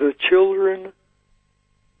the children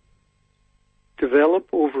develop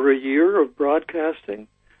over a year of broadcasting.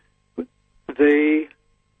 They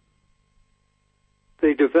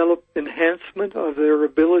develop enhancement of their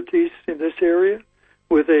abilities in this area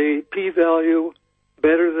with a p-value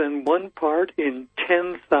better than 1 part in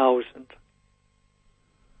 10,000,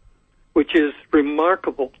 which is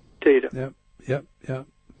remarkable data. Yep.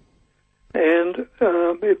 And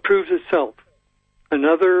it proves itself.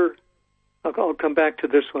 I'll come back to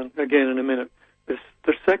this one again in a minute. The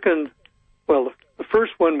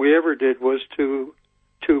first one we ever did was to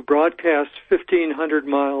broadcast 1,500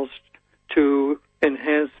 miles to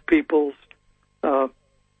enhance people's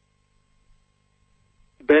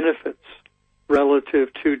benefits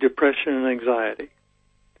relative to depression and anxiety.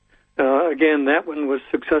 Again, that one was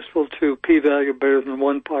successful to p-value better than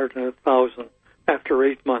 1 part in 1,000 after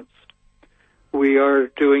 8 months. We are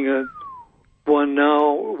doing one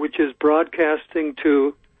now which is broadcasting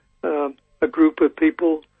to a group of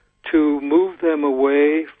people to move them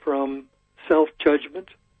away from self-judgment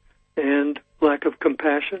and lack of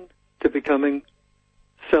compassion to becoming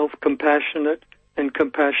self-compassionate and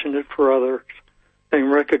compassionate for others,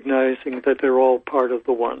 and recognizing that they're all part of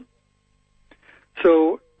the one.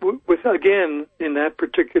 So, again, in that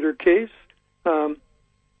particular case, in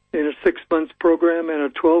a 6-month program and a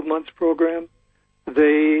 12-month program,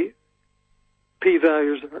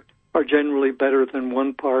 p-values are generally better than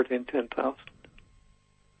 1 part in 10,000.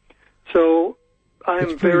 So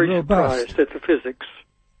I'm very surprised at the physics.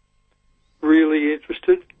 Really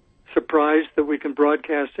interested, surprised that we can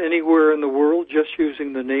broadcast anywhere in the world just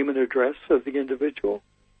using the name and address of the individual.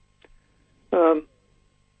 Going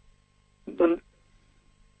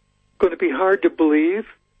to be hard to believe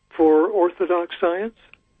for orthodox science.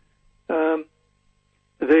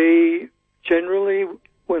 They generally,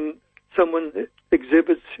 when someone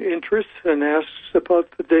exhibits interest and asks about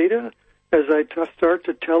the data, as I start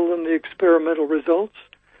to tell them the experimental results,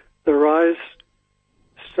 their eyes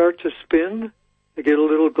start to spin, they get a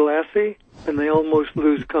little glassy, and they almost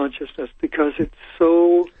lose consciousness because it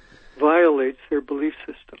so violates their belief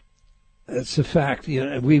system. That's a fact.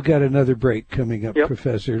 We've got another break coming up, Yep.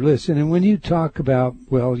 Professor. Listen, and when you talk about,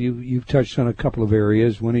 well, you've touched on a couple of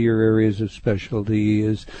areas. One of your areas of specialty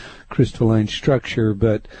is crystalline structure,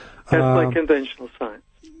 but That's like conventional science.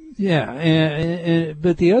 yeah,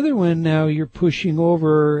 but the other one now you're pushing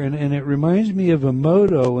over, and it reminds me of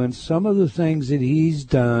Emoto and some of the things that he's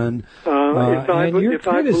done, and your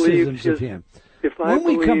criticisms of him. When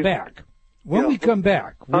we come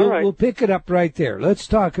back, we'll pick it up right there. Let's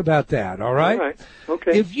talk about that, all right? All right,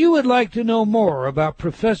 okay. If you would like to know more about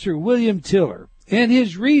Professor William Tiller and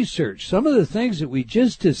his research, some of the things that we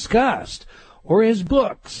just discussed, or his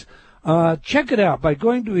books, check it out by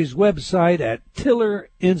going to his website at Tiller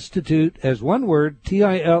Institute, as one word,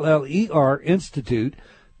 TILLER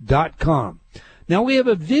Institute.com. Now, we have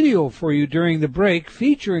a video for you during the break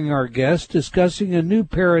featuring our guest discussing a new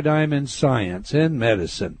paradigm in science and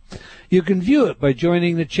medicine. You can view it by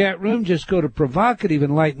joining the chat room. Just go to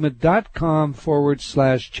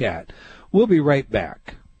provocativeenlightenment.com/chat. We'll be right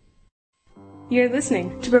back. You're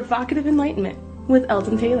listening to Provocative Enlightenment with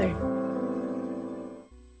Eldon Taylor.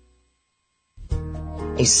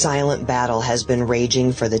 A silent battle has been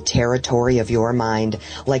raging for the territory of your mind.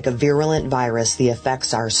 Like a virulent virus, the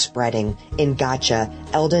effects are spreading. In Gotcha,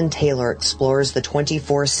 Eldon Taylor explores the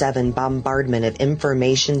 24/7 bombardment of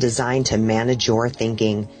information designed to manage your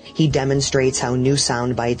thinking. He demonstrates how new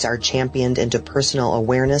sound bites are championed into personal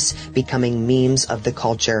awareness, becoming memes of the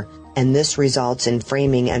culture. And this results in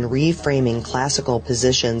framing and reframing classical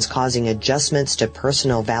positions, causing adjustments to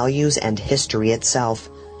personal values and history itself.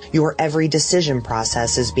 Your every decision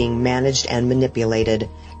process is being managed and manipulated.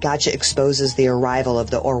 Gotcha exposes the arrival of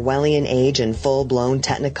the Orwellian age in full-blown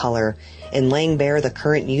technicolor. In laying bare the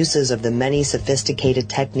current uses of the many sophisticated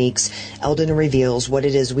techniques, Eldon reveals what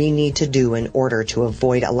it is we need to do in order to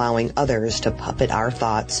avoid allowing others to puppet our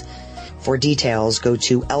thoughts. For details, go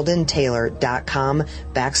to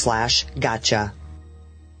eldontaylor.com/gotcha.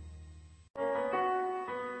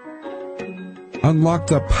 Unlock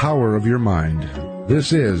the power of your mind.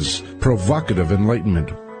 This is Provocative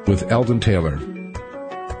Enlightenment with Eldon Taylor.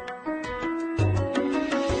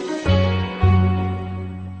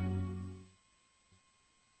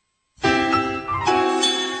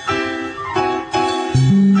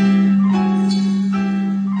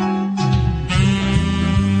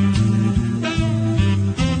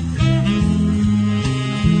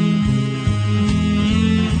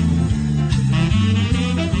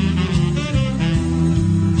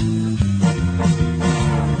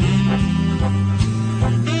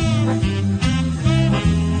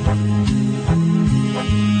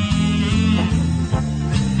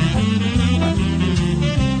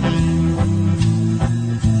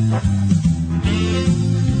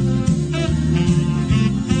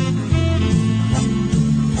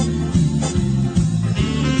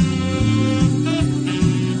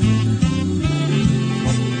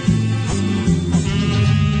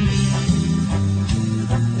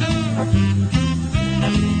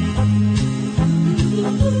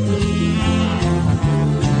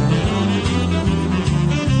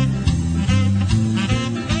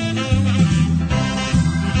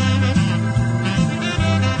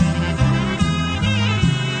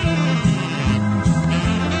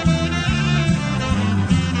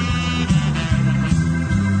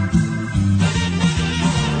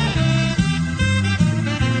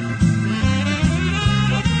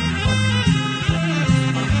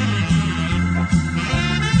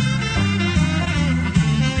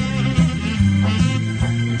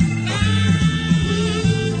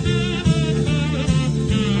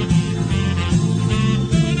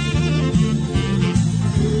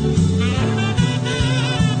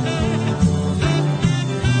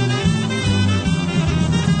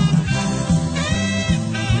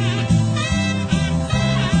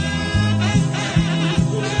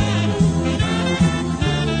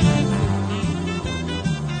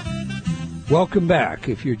 Welcome back.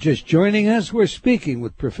 If you're just joining us, we're speaking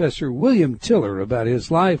with Professor William Tiller about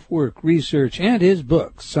his life, work, research, and his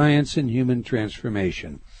book, Science and Human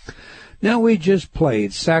Transformation. Now, we just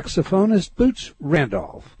played saxophonist Boots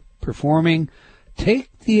Randolph performing Take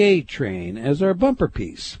the A Train as our bumper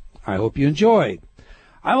piece. I hope you enjoyed.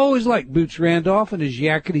 I always liked Boots Randolph, and his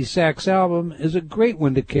Yakety Sax album is a great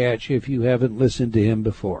one to catch if you haven't listened to him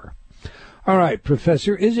before. All right,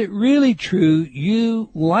 Professor, is it really true you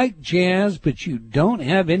like jazz, but you don't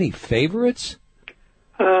have any favorites?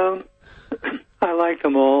 I like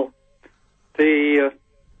them all. Let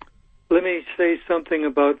me say something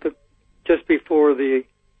about just before the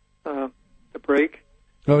break.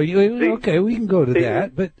 Oh, okay, we can go to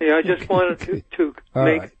that. But yeah, I just wanted to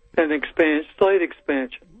make an slight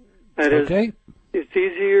expansion. That is, it's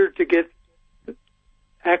easier to get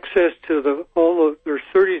access to there's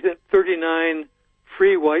 39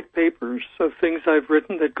 free white papers of things I've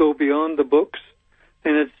written that go beyond the books,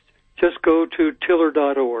 and it's just go to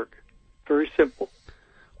Tiller.org. Very simple.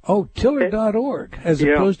 Oh, Tiller.org, as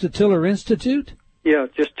opposed to Tiller Institute? Yeah,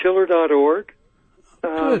 just Tiller.org.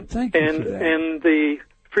 Good, thank you for that. And the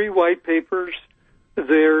free white papers,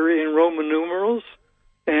 they're in Roman numerals,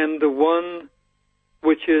 and the one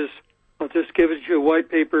which is, I'll just give it you, white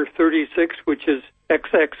paper 36, which is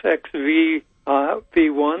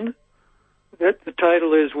XXXV1. The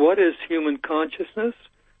title is, What is Human Consciousness,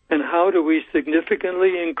 and How Do We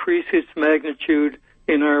Significantly Increase Its Magnitude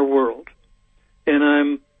in Our World?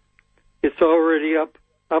 And it's already up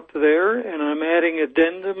there, and I'm adding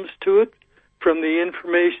addendums to it from the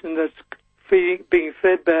information that's being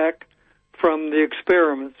fed back from the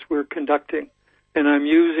experiments we're conducting. And I'm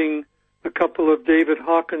using a couple of David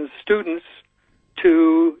Hawkins' students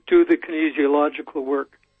to do the kinesiological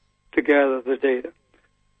work to gather the data.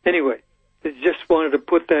 Anyway, I just wanted to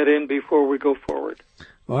put that in before we go forward.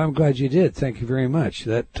 Well, I'm glad you did. Thank you very much.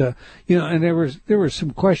 That and there were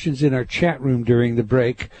some questions in our chat room during the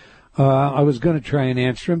break. I was going to try and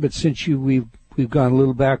answer them, but since we've gone a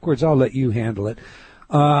little backwards, I'll let you handle it.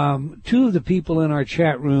 Two of the people in our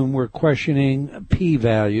chat room were questioning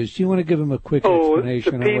p-values. Do you want to give them a quick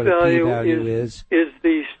explanation on what a p-value is? Is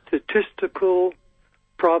the statistical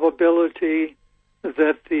probability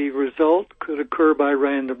that the result could occur by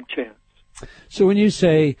random chance. So when you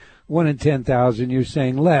say 1 in 10,000, you're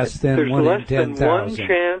saying less than 1 in 10,000. There's less than 1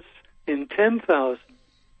 chance in 10,000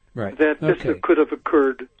 that this could have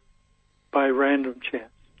occurred by random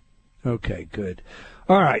chance. Okay, good.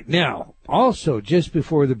 All right. Now, also, just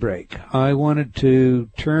before the break, I wanted to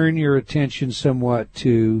turn your attention somewhat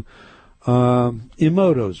to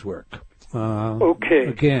Emoto's work.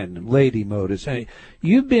 Again, Lady Emoto's.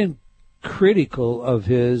 You've been critical of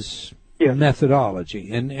his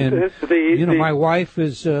methodology, and my wife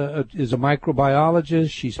is a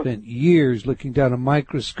microbiologist. She spent years looking down a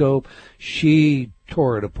microscope. She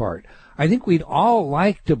tore it apart. I think we'd all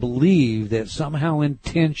like to believe that somehow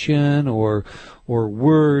intention or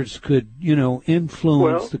words could,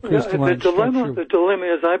 influence the crystalline structure. The dilemma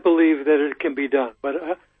is I believe that it can be done,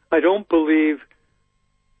 but I don't believe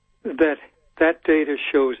that data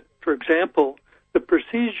shows it. For example, the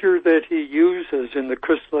procedure that he uses in the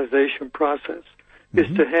crystallization process is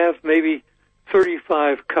to have maybe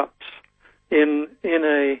 35 cups in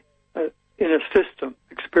a system,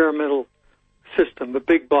 experimental system, a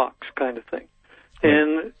big box kind of thing.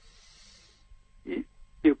 And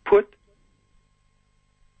you put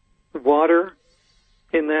water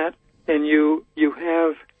in that, and you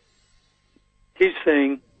have, he's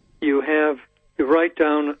saying, you write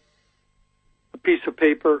down a piece of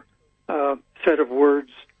paper, set of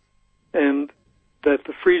words, and that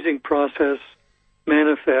the freezing process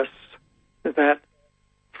manifests that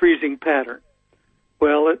freezing pattern.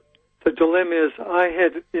 Well, the dilemma is I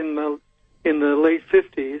had in the late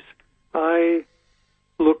 50s, I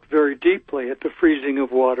looked very deeply at the freezing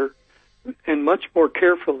of water and much more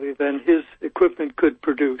carefully than his equipment could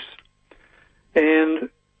produce, and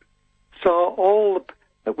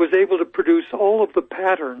was able to produce all of the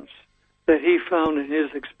patterns that he found in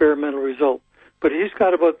his experimental result. But he's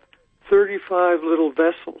got about 35 little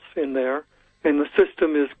vessels in there, and the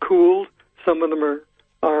system is cooled. Some of them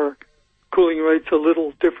are cooling rates a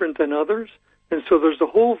little different than others, and so there's a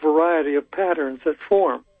whole variety of patterns that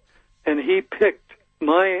form. And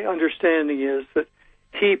my understanding is that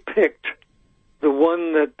he picked the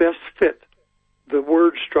one that best fit the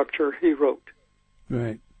word structure he wrote.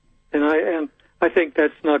 Right. And I think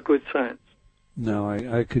that's not good science. No,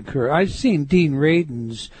 I concur. I've seen Dean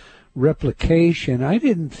Radin's replication. I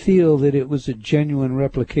didn't feel that it was a genuine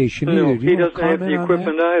replication either. No, he doesn't have the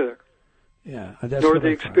equipment either. Yeah, that's nor the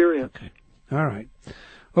experience. Okay. All right.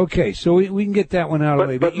 Okay, so we can get that one out of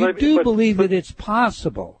the way. But you do believe that it's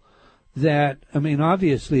possible that,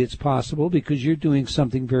 obviously it's possible because you're doing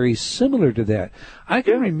something very similar to that. I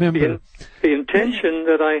can remember. The intention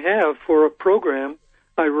that I have for a program,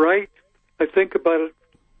 I think about it,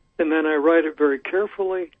 and then I write it very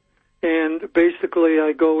carefully, and basically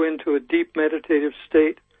I go into a deep meditative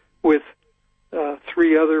state with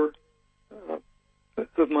 3 other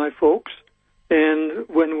of my folks, and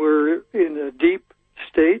when we're in a deep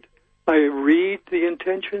state, I read the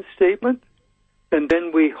intention statement, and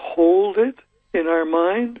then we hold it in our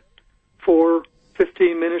mind for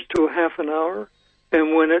 15 minutes to a half an hour,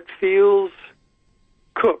 and when it feels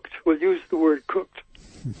cooked, we'll use the word cooked,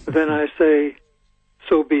 then I say,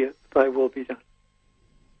 so be it, thy will be done.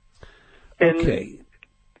 And okay.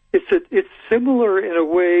 It's similar in a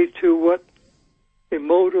way to what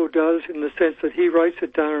Emoto does in the sense that he writes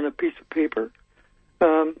it down on a piece of paper.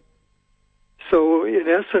 So in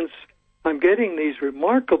essence, I'm getting these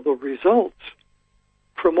remarkable results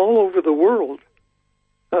from all over the world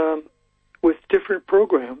with different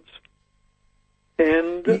programs.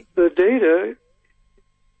 And the data,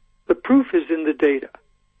 the proof is in the data.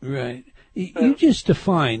 Right. You just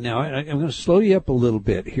defined, now I'm going to slow you up a little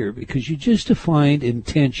bit here, because you just defined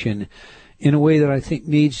intention in a way that I think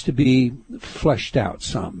needs to be fleshed out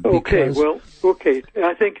some. Okay,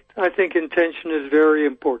 I think intention is very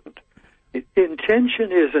important.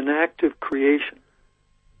 Intention is an act of creation.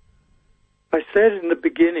 I said in the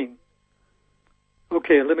beginning,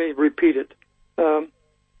 okay, let me repeat it.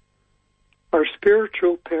 Our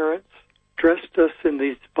spiritual parents dressed us in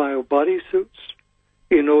these bio-body suits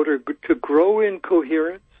in order to grow in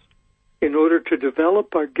coherence, in order to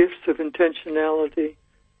develop our gifts of intentionality,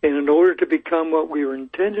 and in order to become what we were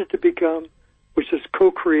intended to become, which is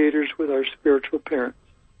co-creators with our spiritual parents.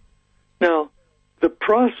 Now, the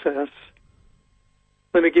process,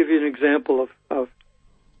 let me give you an example of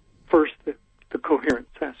first the coherence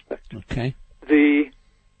aspect. Okay.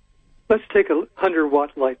 Let's take a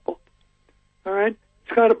 100-watt light bulb. All right?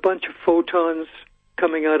 It's got a bunch of photons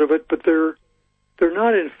coming out of it, but they're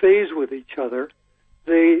not in phase with each other.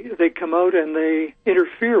 They come out and they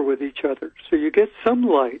interfere with each other. So you get some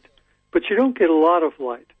light, but you don't get a lot of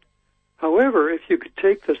light. However, if you could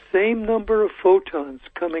take the same number of photons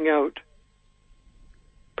coming out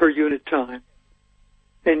per unit time,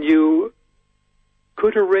 and you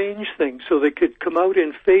could arrange things so they could come out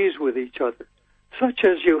in phase with each other, such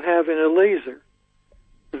as you have in a laser,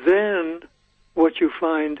 then what you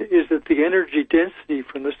find is that the energy density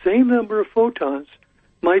from the same number of photons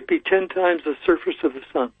might be 10 times the surface of the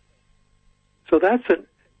sun. So that's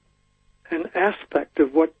an aspect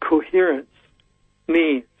of what coherence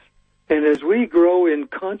means. And as we grow in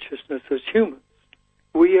consciousness as humans,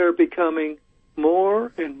 we are becoming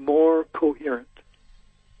more and more coherent.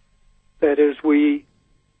 That is, we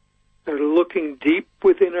are looking deep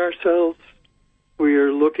within ourselves. We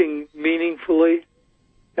are looking meaningfully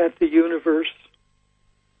at the universe.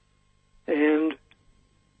 And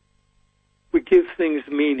we give things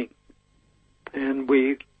meaning. And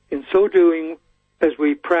we, in so doing, as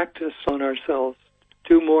we practice on ourselves,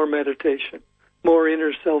 do more meditation, more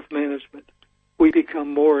inner self-management, we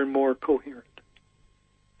become more and more coherent.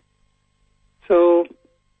 So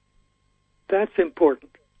that's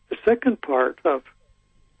important. The second part of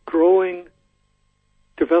growing,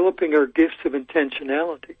 developing our gifts of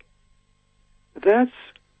intentionality, that's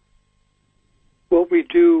what we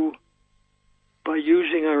do by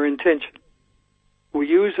using our intention. We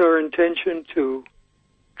use our intention to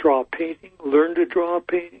draw a painting, learn to draw a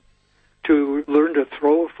painting, to learn to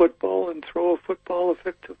throw a football and throw a football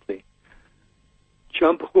effectively,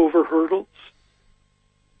 jump over hurdles,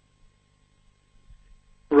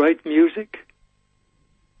 write music.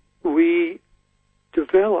 We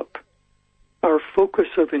develop our focus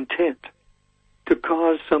of intent to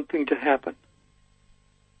cause something to happen.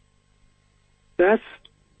 That's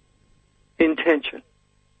intention.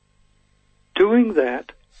 Doing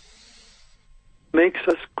that makes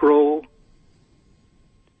us grow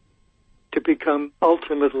to become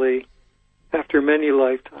ultimately, after many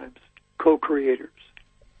lifetimes, co-creators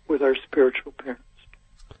with our spiritual parents.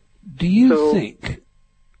 Do you think...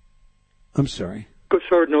 I'm sorry. Go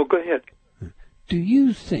ahead. Do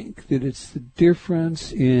you think that it's the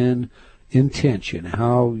difference in intention,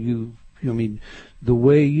 how the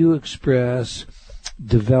way you express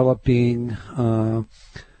developing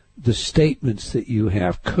the statements that you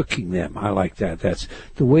have, cooking them? I like that. That's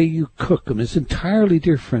the way you cook them is entirely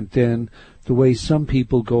different than the way some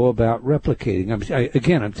people go about replicating.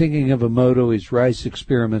 I'm thinking of Emoto, his rice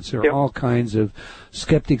experiments. There are all kinds of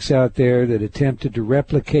skeptics out there that attempted to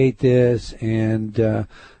replicate this, and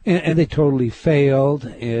they totally failed,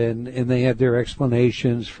 and they had their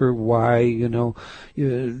explanations for why,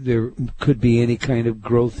 there could be any kind of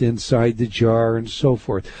growth inside the jar and so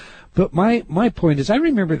forth. But my point is, I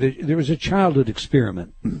remember that there was a childhood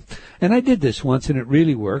experiment, and I did this once, and it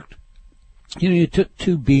really worked. You took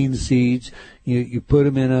 2 bean seeds, you put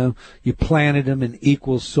them you planted them in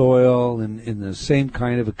equal soil and in the same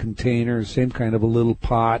kind of a container, same kind of a little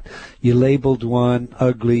pot. You labeled one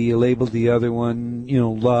ugly, you labeled the other one,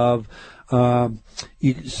 love. And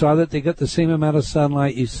You saw that they got the same amount of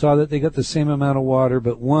sunlight. You saw that they got the same amount of water.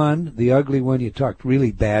 But one, the ugly one, you talked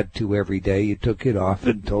really bad to every day. You took it off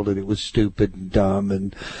and told it was stupid and dumb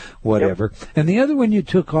and whatever. Yep. And the other one you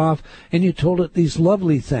took off and you told it these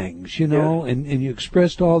lovely things, you know, and you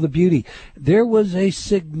expressed all the beauty. There was a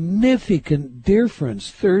significant difference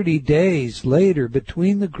 30 days later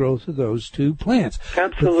between the growth of those two plants.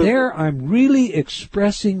 Absolutely. But there I'm really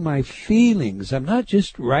expressing my feelings. I'm not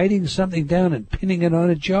just writing something down and pinning it on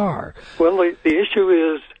a jar. Well, the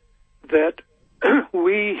issue is that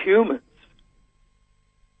we humans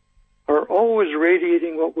are always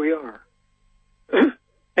radiating what we are.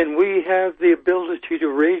 And we have the ability to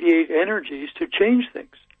radiate energies to change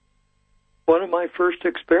things. One of my first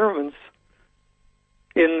experiments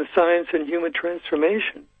in the science and human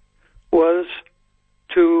transformation was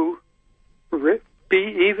to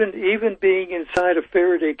be even being inside a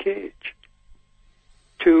Faraday cage,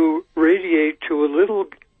 to radiate to a little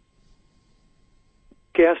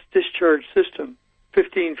gas discharge system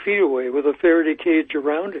 15 feet away with a Faraday cage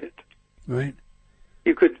around it. Right.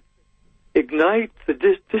 You could ignite the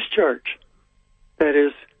discharge. That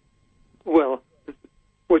is, well,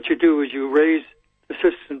 what you do is you raise the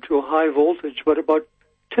system to a high voltage, but about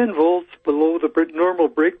 10 volts below the normal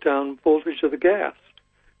breakdown voltage of the gas.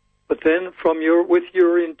 But then with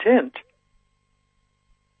your intent,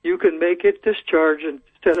 you can make it discharge.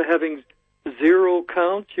 Instead of having 0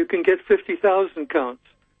 counts, you can get 50,000 counts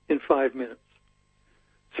in 5 minutes.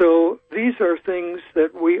 So these are things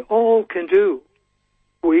that we all can do.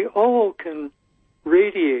 We all can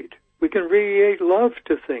radiate. We can radiate love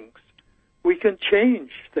to things. We can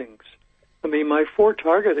change things. I mean, my 4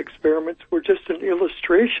 target experiments were just an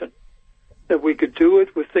illustration that we could do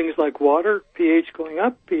it with things like water, pH going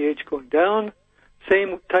up, pH going down,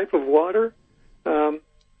 same type of water,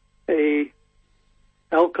 a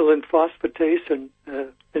alkaline phosphatase, and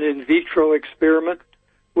an in vitro experiment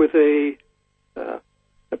with a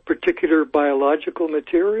particular biological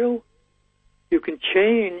material. You can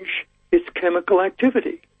change its chemical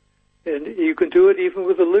activity. And you can do it even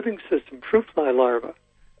with a living system, fruit fly larva.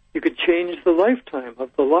 You could change the lifetime of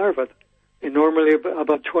the larva. And normally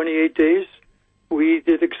about 28 days, we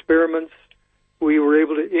did experiments. We were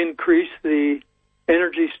able to increase the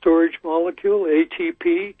energy storage molecule,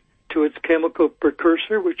 ATP, to its chemical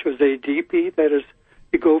precursor, which was ADP. That is,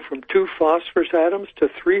 you go from 2 phosphorus atoms to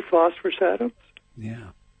 3 phosphorus atoms. Yeah.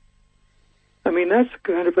 I mean, that's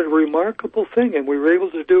kind of a remarkable thing, and we were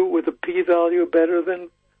able to do it with a p-value better than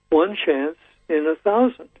 1 chance in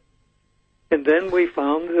 1,000. And then we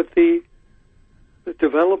found that the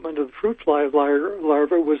development of the fruit fly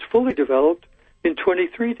larva was fully developed in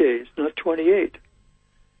 23 days, not 28.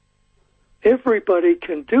 Everybody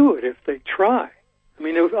can do it if they try. I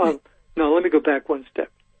mean, now let me go back one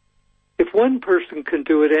step. If one person can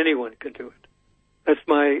do it, anyone can do it. That's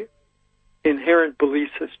my inherent belief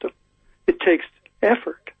system. It takes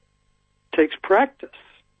effort. It takes practice.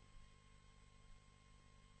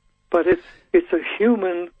 But it's a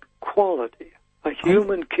human quality, a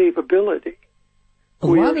human capability.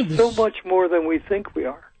 We are so much more than we think we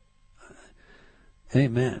are.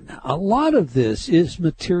 Amen. A lot of this is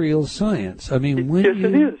material science. I mean,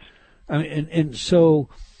 it is. I mean, and so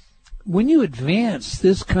when you advance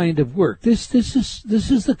this kind of work, this is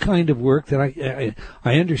the kind of work that I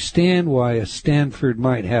understand why a Stanford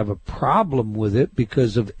might have a problem with it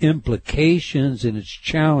because of implications and its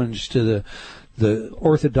challenge to the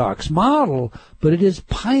orthodox model, but it is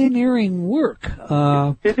pioneering work.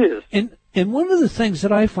 It is. And one of the things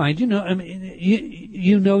that I find, you know, I mean,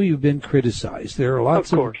 you know, you've been criticized. There are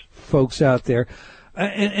lots of folks out there.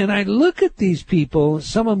 And I look at these people,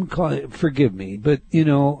 some of them forgive me, but, you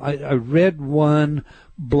know, I read one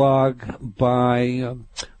blog by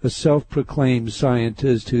a self-proclaimed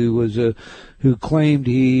scientist who claimed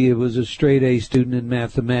he was a straight A student in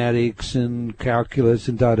mathematics and calculus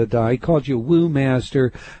and da-da-da. He called you a woo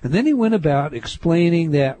master, and then he went about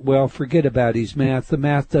explaining that, well, forget about his math. The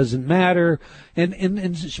math doesn't matter.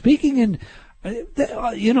 And speaking in,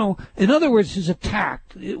 you know, in other words, his attack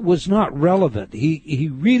was not relevant. He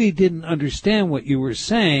really didn't understand what you were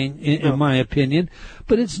saying, in my opinion.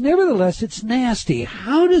 But it's nevertheless, it's nasty.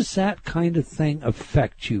 How does that kind of thing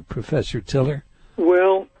affect you, Professor Tiller?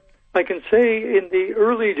 Well, I can say in the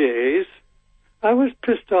early days, I was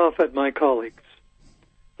pissed off at my colleagues.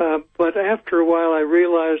 But after a while, I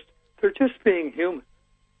realized they're just being human.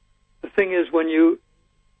 The thing is, when you,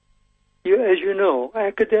 as you know,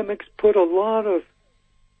 academics put a lot of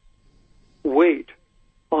weight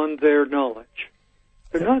on their knowledge.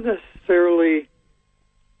 They're not necessarily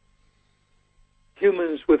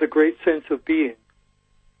humans with a great sense of being,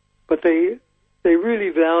 but they they really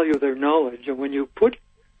value their knowledge. And when you put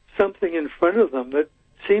something in front of them that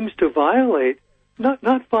seems to violate,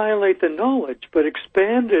 not violate the knowledge, but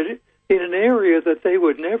expand it in an area that they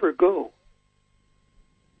would never go.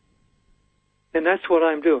 And that's what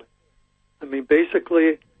I'm doing. I mean,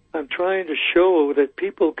 basically, I'm trying to show that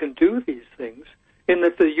people can do these things and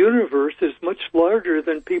that the universe is much larger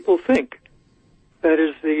than people think. That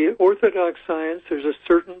is, the orthodox science, there's a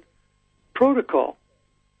certain protocol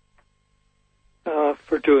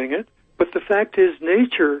for doing it, but the fact is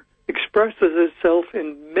nature expresses itself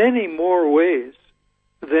in many more ways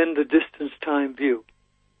than the distance-time view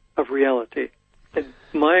of reality. And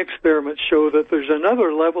my experiments show that there's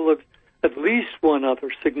another level of, at least one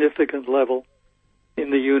other significant level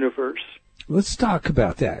in the universe. Let's talk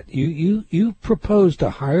about that. You proposed a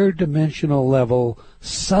higher dimensional level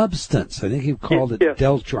substance. I think you called it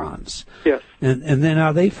deltrons. Yes. And then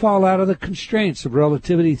now they fall out of the constraints of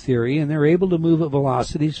relativity theory, and they're able to move at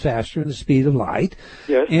velocities faster than the speed of light.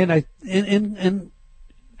 Yes. And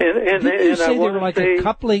you say they were like a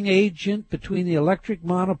coupling agent between the electric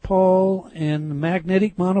monopole and the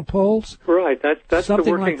magnetic monopoles? Right. That's the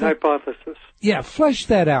working like hypothesis. Yeah, flesh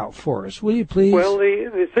that out for us, will you please? Well,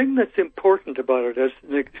 the thing that's important about it is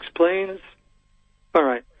it explains. All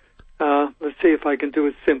right. Let's see if I can do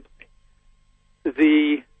it simply.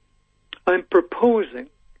 I'm proposing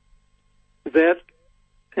that,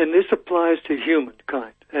 and this applies to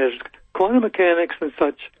humankind, as quantum mechanics and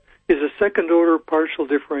such is a second-order partial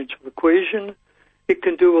differential equation. It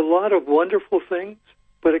can do a lot of wonderful things,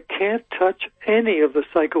 but it can't touch any of the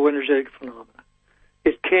psychoenergetic phenomena.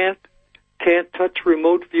 It can't touch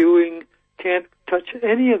remote viewing, can't touch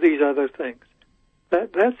any of these other things.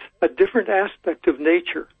 That's a different aspect of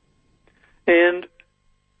nature. And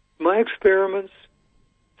my experiments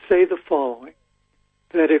say the following,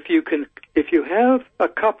 that if you have a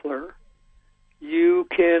coupler, you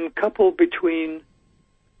can couple between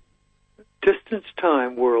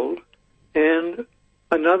distance-time world and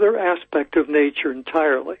another aspect of nature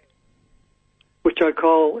entirely, which I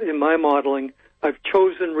call, in my modeling, I've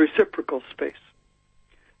chosen reciprocal space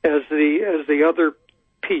as the other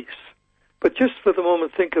piece. But just for the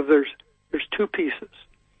moment, think of there's two pieces.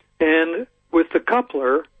 And with the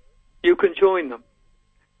coupler, you can join them.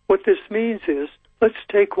 What this means is, let's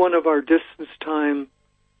take one of our distance-time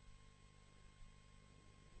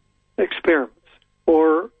experiments,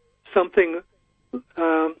 or something,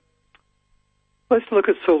 let's look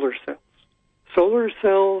at solar cells. Solar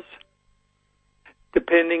cells,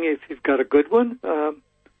 depending if you've got a good one,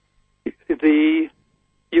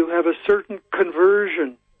 you have a certain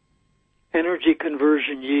energy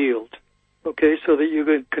conversion yield, okay, so that you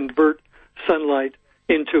can convert sunlight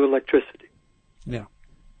into electricity. Yeah.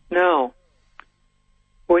 Now,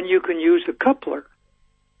 when you can use a coupler,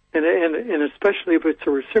 and especially if it's a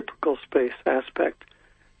reciprocal space aspect,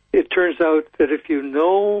 it turns out that if you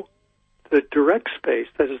know the direct space,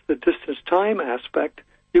 that is the distance-time aspect,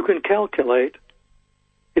 you can calculate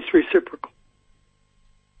its reciprocal.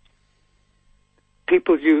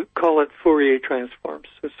 People call it Fourier transforms.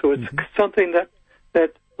 So it's something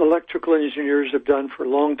that electrical engineers have done for a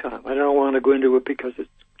long time. I don't want to go into it because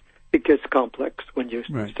it gets complex when you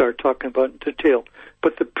start talking about it in detail.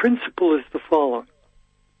 But the principle is the following.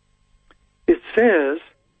 It says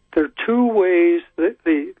there are two ways that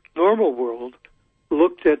the normal world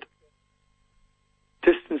looked at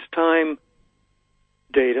distance-time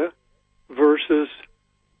data versus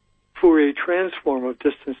Fourier transform of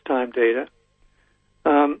distance-time data,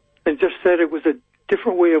 and just said it was a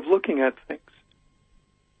different way of looking at things.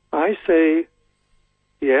 I say,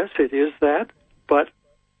 yes, it is that, but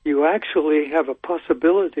you actually have a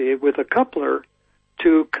possibility with a coupler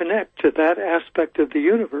to connect to that aspect of the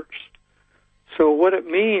universe. So what it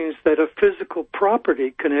means that a physical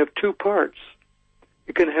property can have two parts.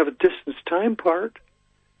 It can have a distance-time part,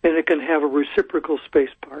 and it can have a reciprocal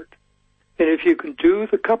space part. And if you can do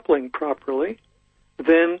the coupling properly,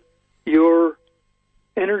 then your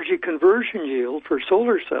energy conversion yield for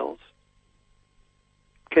solar cells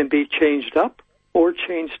can be changed up or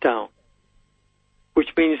changed down, which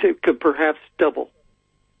means it could perhaps double,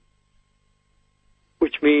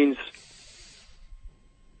 which means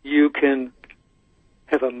you can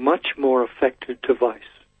have a much more effective device.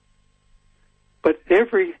 But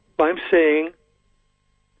I'm saying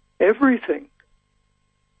everything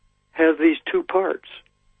has these two parts.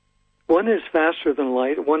 One is faster than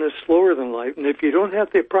light, one is slower than light, and if you don't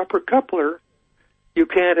have the proper coupler, you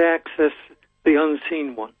can't access the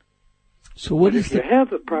unseen one. So what is if you have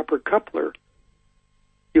the proper coupler,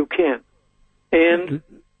 you can. And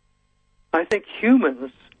I think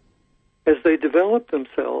humans, as they develop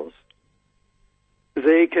themselves,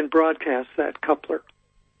 they can broadcast that coupler.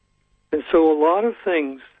 And so a lot of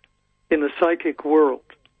things in the psychic world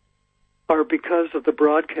are because of the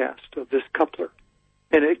broadcast of this coupler.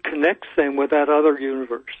 And it connects them with that other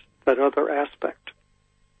universe, that other aspect.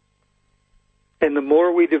 And the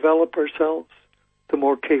more we develop ourselves, the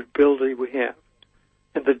more capability we have.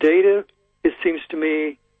 And the data, it seems to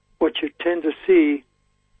me, what you tend to see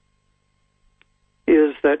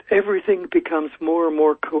is that everything becomes more and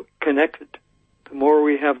more connected the more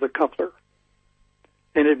we have the coupler.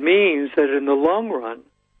 And it means that in the long run,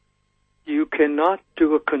 you cannot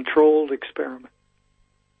do a controlled experiment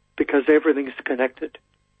because everything's connected.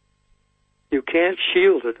 You can't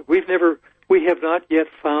shield it. We have not yet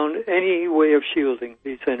found any way of shielding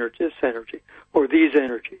this energy, or these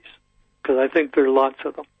energies, because I think there are lots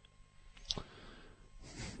of them.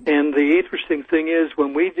 And the interesting thing is,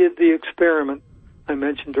 when we did the experiment I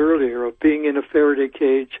mentioned earlier of being in a Faraday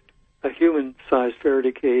cage, a human-sized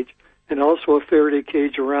Faraday cage, and also a Faraday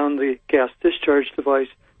cage around the gas discharge device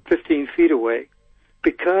 15 feet away,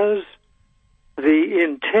 because the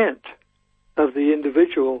intent of the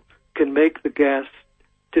individual can make the gas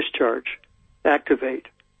discharge activate.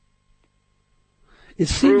 It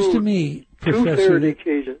seems to me, Professor, two Faraday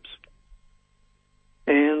cages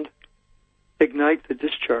and ignite the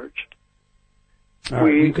discharge. All right,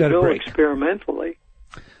 we we've got know a break. Experimentally.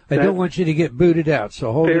 I don't want you to get booted out,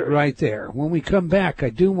 so hold it right there. When we come back, I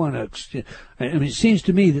do want to, it seems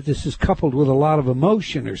to me that this is coupled with a lot of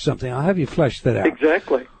emotion or something. I'll have you flesh that out.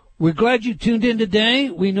 Exactly. We're glad you tuned in today.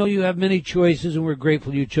 We know you have many choices, and we're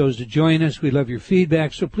grateful you chose to join us. We love your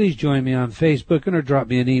feedback, so please join me on Facebook or drop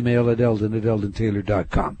me an email at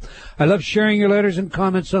eldon@eldontaylor.com. I love sharing your letters and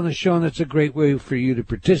comments on the show, and that's a great way for you to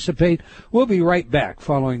participate. We'll be right back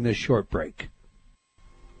following this short break.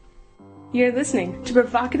 You're listening to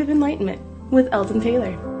Provocative Enlightenment with Eldon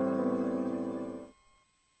Taylor.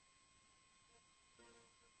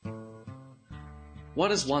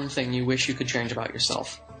 What is one thing you wish you could change about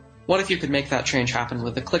yourself? What if you could make that change happen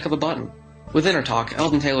with the click of a button? With InnerTalk,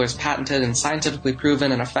 Eldon Taylor's patented and scientifically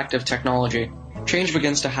proven and effective technology, change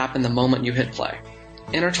begins to happen the moment you hit play.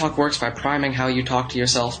 InnerTalk works by priming how you talk to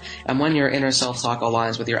yourself, and when your inner self-talk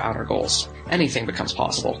aligns with your outer goals, anything becomes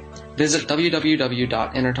possible. Visit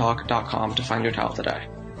www.innertalk.com to find your tile today.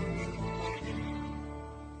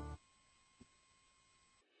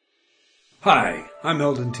 Hi, I'm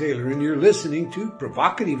Eldon Taylor, and you're listening to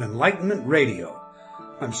Provocative Enlightenment Radio.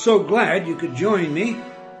 I'm so glad you could join me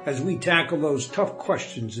as we tackle those tough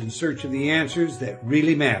questions in search of the answers that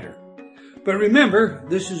really matter. But remember,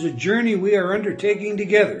 this is a journey we are undertaking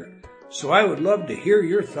together, so I would love to hear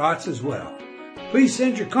your thoughts as well. Please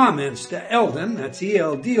send your comments to Eldon, that's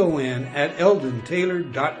ELDON, at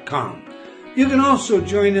eldontaylor.com. You can also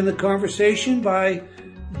join in the conversation by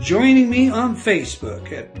joining me on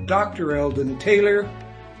Facebook at Dr. Eldon Taylor,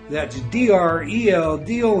 that's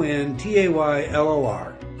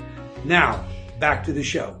DRELDONTAYLOR. Now, back to the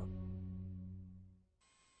show.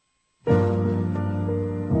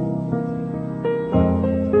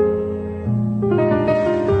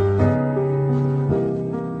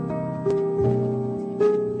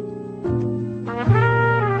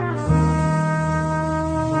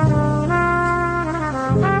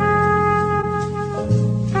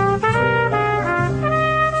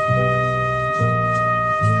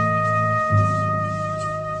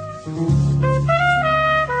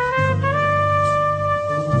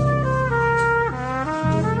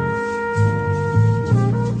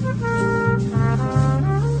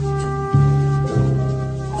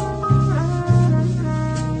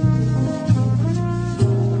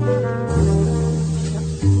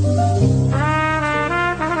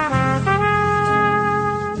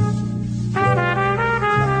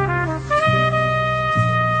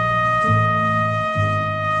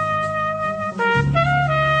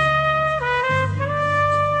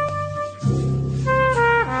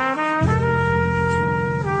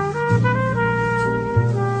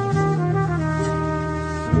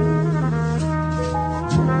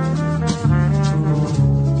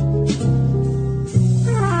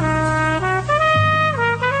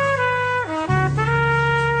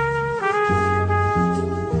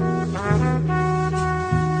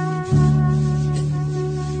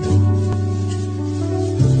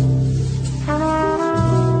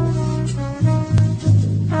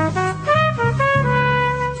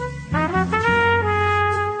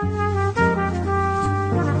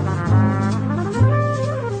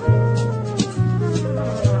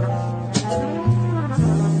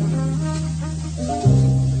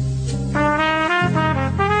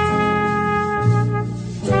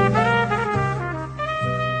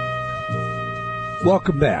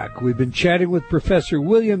 Welcome back. We've been chatting with Professor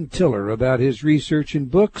William Tiller about his research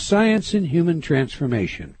and book, Science and Human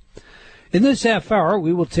Transformation. In this half hour,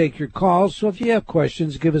 we will take your calls, so if you have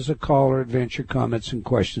questions, give us a call or advance your comments and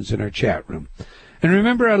questions in our chat room. And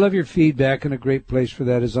remember, I love your feedback, and a great place for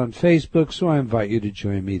that is on Facebook, so I invite you to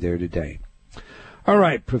join me there today. All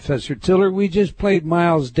right, Professor Tiller, we just played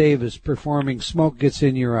Miles Davis performing Smoke Gets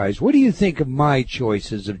in Your Eyes. What do you think of my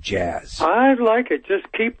choices of jazz? I like it. Just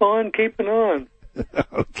keep on keeping on.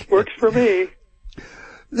 Okay. Works for me.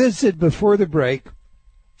 Listen, before the break,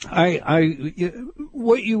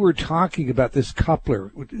 what you were talking about, this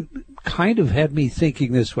coupler, kind of had me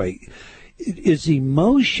thinking this way. Is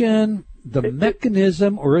emotion the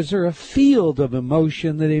mechanism, or is there a field of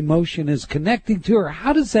emotion that emotion is connecting to, or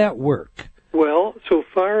how does that work? Well, so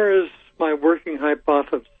far as my working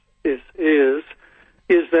hypothesis is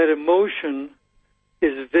that emotion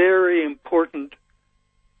is very important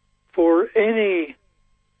for any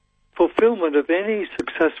fulfillment of any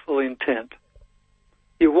successful intent.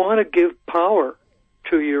 You want to give power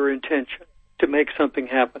to your intention to make something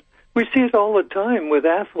happen. We see it all the time with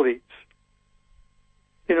athletes.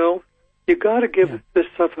 You know, you got to give this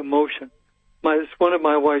stuff emotion. It's one of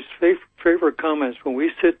my wife's favorite comments when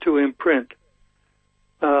we sit to imprint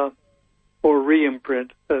or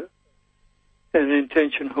re-imprint an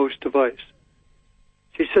intention host device.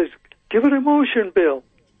 She says, "Give it emotion, Bill.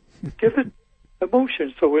 Give it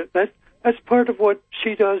emotion." So that's part of what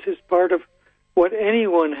she does, is part of what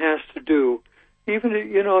anyone has to do. Even,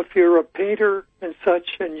 you know, if you're a painter and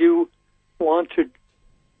such and you want to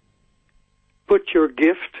put your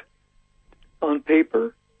gift on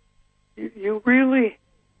paper, you really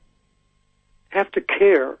have to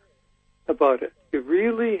care about it. You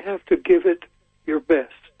really have to give it your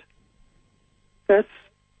best. That's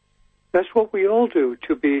what we all do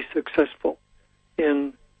to be successful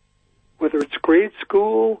in, whether it's grade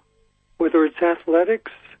school, whether it's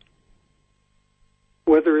athletics,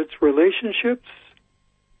 whether it's relationships,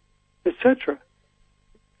 etc.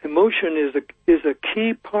 Emotion is a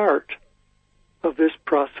key part of this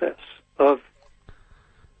process of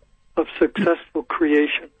successful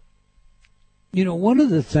creation. You know, one of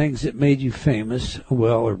the things that made you famous,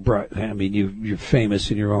 you're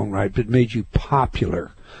famous in your own right, but made you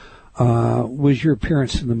popular, was your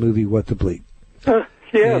appearance in the movie What the Bleep. So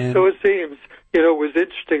it seems. You know, it was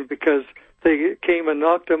interesting because they came and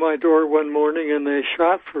knocked on my door one morning and they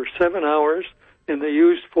shot for 7 hours and they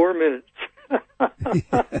used 4 minutes.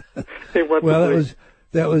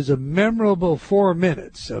 That was a memorable 4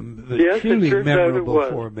 minutes. Truly memorable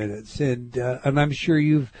 4 minutes, and I'm sure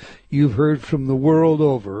you've heard from the world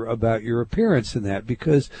over about your appearance in that,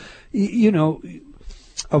 because you know,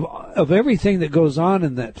 of everything that goes on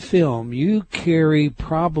in that film, you carry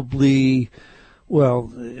probably,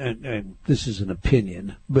 well, and this is an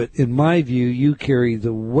opinion, but in my view, you carry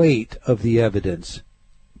the weight of the evidence.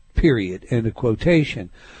 Period. End of quotation.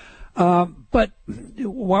 But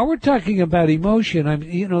while we're talking about emotion,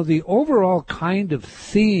 the overall kind of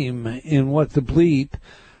theme in What the Bleep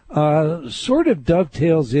sort of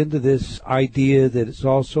dovetails into this idea that it's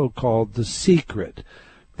also called The Secret.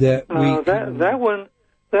 That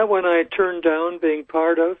one I turned down being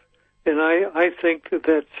part of, and I think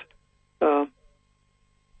that's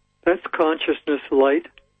consciousness light.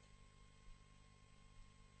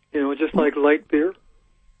 You know, just like light beer.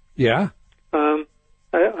 Yeah.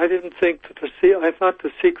 I didn't think that I thought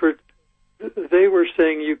The Secret, they were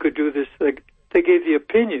saying you could do this, they gave the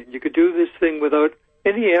opinion, you could do this thing without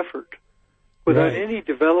any effort, without any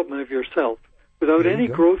development of yourself, without any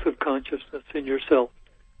growth of consciousness in yourself.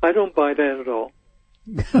 I don't buy that at all.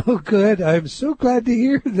 Oh, good. I'm so glad to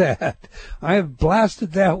hear that. I have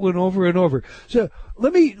blasted that one over and over. So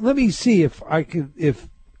let me see if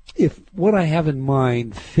what I have in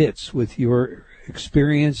mind fits with your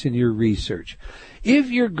experience and your research. If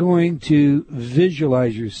you're going to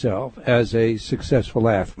visualize yourself as a successful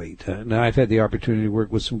athlete, now I've had the opportunity to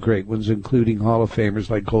work with some great ones, including Hall of Famers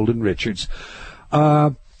like Golden Richards,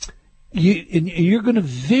 you're going to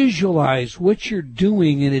visualize what you're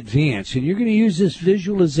doing in advance, and you're going to use this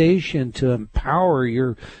visualization to empower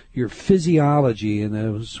your physiology in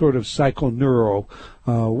a sort of psychoneural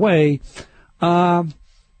way.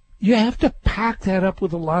 You have to pack that up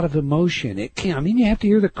with a lot of emotion. You have to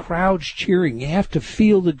hear the crowds cheering. You have to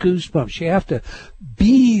feel the goosebumps. You have to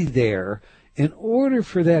be there in order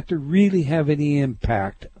for that to really have any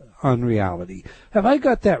impact on reality. Have I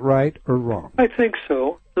got that right or wrong? I think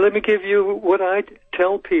so. Let me give you what I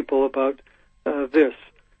tell people about this.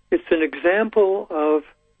 It's an example of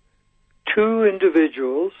two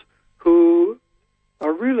individuals who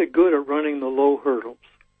are really good at running the low hurdles.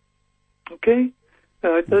 Okay?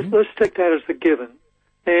 Let's take that as a given.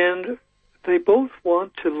 And they both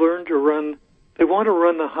want to learn to run. They want to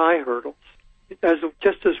run the high hurdles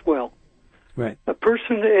just as well. Right. A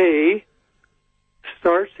person A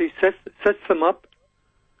starts. He sets them up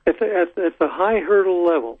at the high hurdle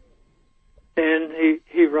level, and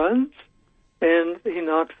he runs and he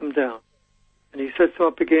knocks them down. And he sets them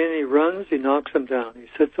up again. He runs. He knocks them down. He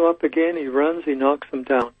sets them up again. He runs. He knocks them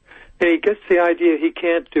down. And he gets the idea he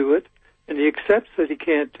can't do it, and he accepts that he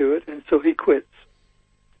can't do it, and so he quits.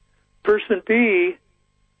 Person B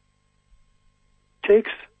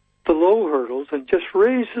takes the low hurdles and just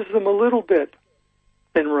raises them a little bit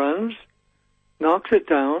and runs, knocks it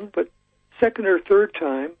down, but second or third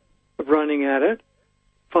time of running at it,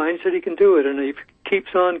 finds that he can do it, and he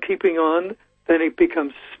keeps on keeping on, then it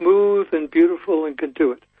becomes smooth and beautiful and can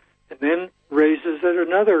do it, and then raises at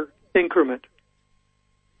another increment.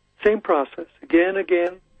 Same process, again,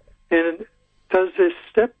 and does this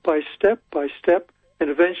step by step by step, and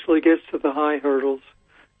eventually gets to the high hurdles,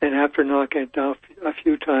 and after knocking it down a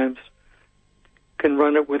few times, can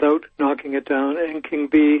run it without knocking it down, and can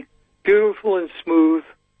be beautiful and smooth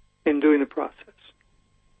in doing the process.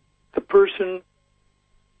 The person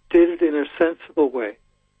did it in a sensible way.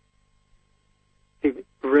 He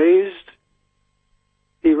raised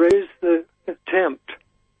the attempt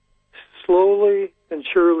slowly and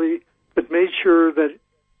surely, but made sure that it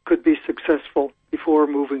could be successful before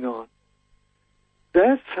moving on.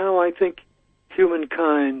 That's how I think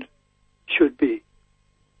humankind should be.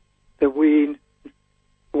 That we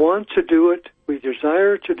want to do it, we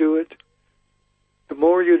desire to do it. The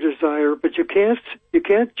more you desire, but you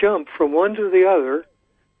can't jump from one to the other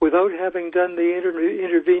without having done the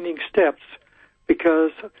intervening steps,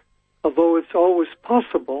 because although it's always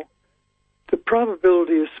possible, the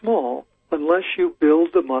probability is small unless you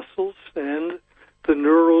build the muscles and the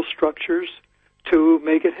neural structures to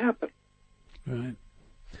make it happen. Right.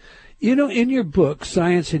 You know, in your book,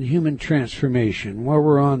 Science and Human Transformation, while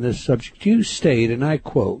we're on this subject, you state, and I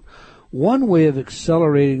quote, "One way of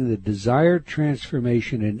accelerating the desired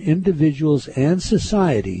transformation in individuals and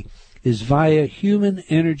society is via human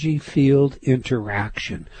energy field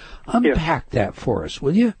interaction." Unpack that for us,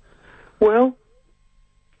 will you? Well,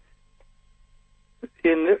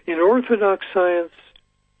 in Orthodox science,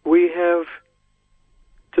 we have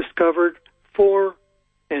discovered 4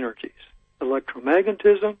 energies: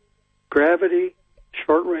 electromagnetism, gravity,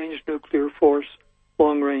 short-range nuclear force,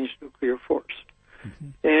 long-range nuclear force.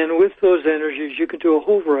 Mm-hmm. And with those energies, you can do a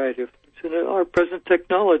whole variety of things. And our present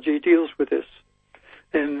technology deals with this.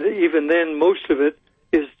 And even then, most of it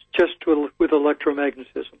is just with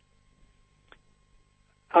electromagnetism.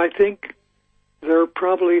 I think there are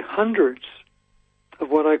probably hundreds of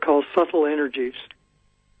what I call subtle energies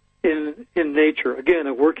in nature. Again,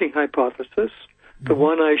 a working hypothesis, the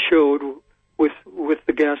one I showed with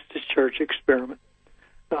the gas discharge experiment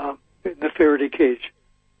in the Faraday cage.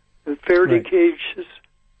 The Faraday cages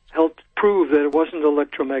helped prove that it wasn't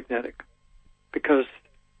electromagnetic, because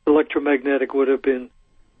electromagnetic would have been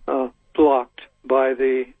blocked by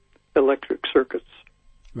the electric circuits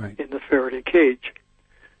in the Faraday cage.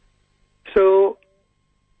 So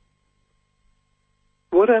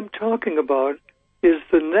what I'm talking about is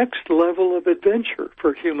the next level of adventure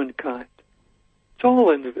for humankind. It's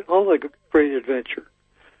all a great adventure.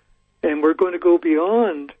 And we're going to go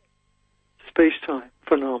beyond space-time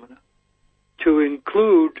phenomena to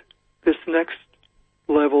include this next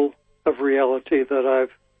level of reality that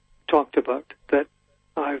I've talked about, that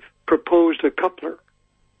I've proposed a coupler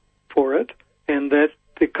for it, and that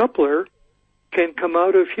the coupler can come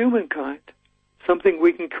out of humankind, something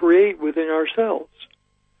we can create within ourselves.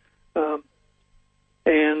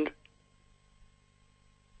 And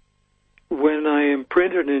when I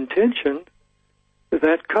imprint an intention,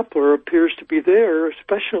 that coupler appears to be there,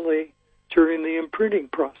 especially during the imprinting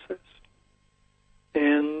process.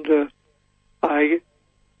 And I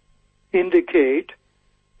indicate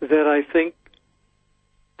that I think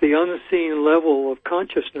the unseen level of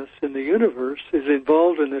consciousness in the universe is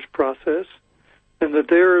involved in this process, and that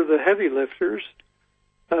they're the heavy lifters,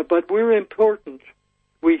 but we're important.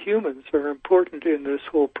 We humans are important in this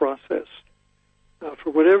whole process.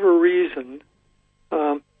 For whatever reason,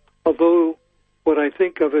 although what I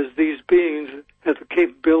think of as these beings have the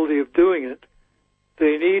capability of doing it,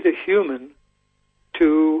 they need a human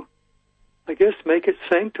to, I guess, make it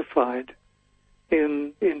sanctified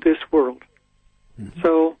in this world. Mm-hmm.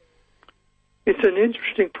 So it's an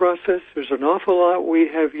interesting process. There's an awful lot we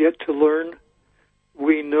have yet to learn.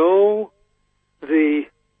 We know the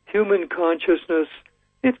human consciousness,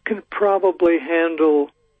 it can probably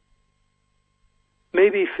handle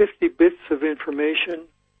maybe 50 bits of information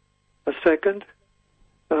a second,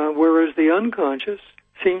 whereas the unconscious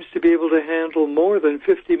seems to be able to handle more than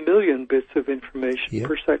 50 million bits of information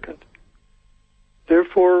per second.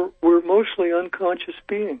 Therefore, we're mostly unconscious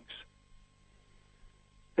beings.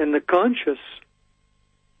 And the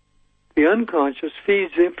unconscious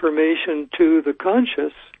feeds information to the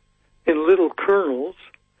conscious in little kernels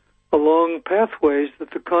along pathways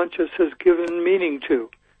that the conscious has given meaning to.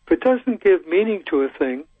 If it doesn't give meaning to a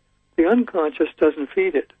thing, the unconscious doesn't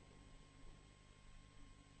feed it.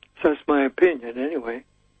 So that's my opinion, anyway.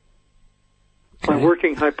 Okay. My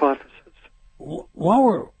working hypothesis.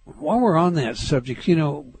 While we're on that subject,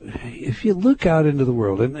 if you look out into the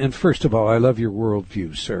world, and first of all, I love your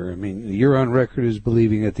worldview, sir. I mean, you're on record as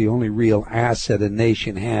believing that the only real asset a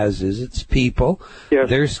nation has is its people,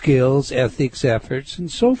 their skills, ethics, efforts,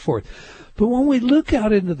 and so forth. But when we look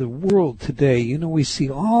out into the world today, we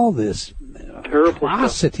see all this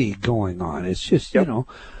atrocity going on. It's just,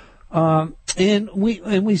 and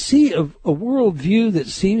we see a worldview that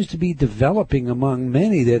seems to be developing among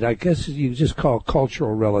many that I guess you just call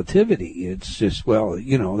cultural relativity. It's just,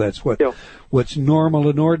 that's what's normal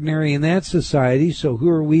and ordinary in that society, so who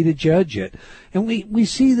are we to judge it? And we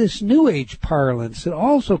see this New Age parlance that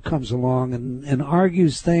also comes along and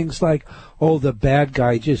argues things like, oh, the bad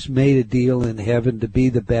guy just made a deal in heaven to be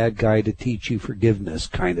the bad guy to teach you forgiveness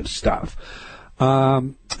kind of stuff.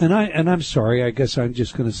 And I'm sorry, I guess I'm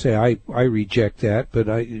just going to say I reject that,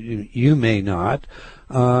 but you may not.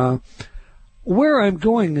 Where I'm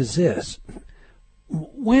going is this.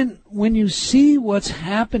 When you see what's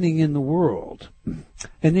happening in the world,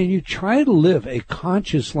 and then you try to live a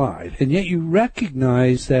conscious life, and yet you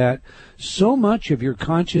recognize that so much of your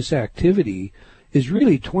conscious activity is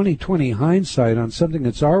really 20/20 hindsight on something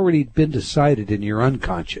that's already been decided in your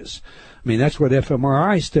unconscious. I mean, that's what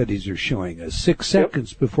fMRI studies are showing us. 6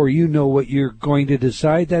 seconds before you know what you're going to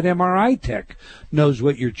decide, that MRI tech knows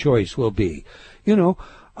what your choice will be.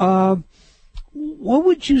 What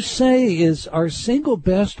would you say is our single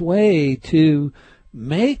best way to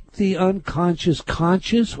make the unconscious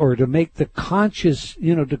conscious, or to make the conscious,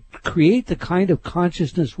 to create the kind of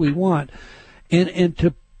consciousness we want, and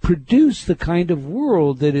to produce the kind of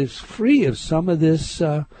world that is free of some of this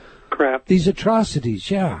crap, these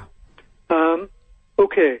atrocities?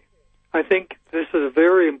 Okay, I think this is a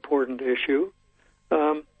very important issue.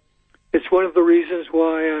 It's one of the reasons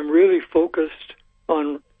why I'm really focused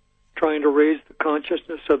on trying to raise the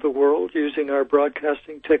consciousness of the world using our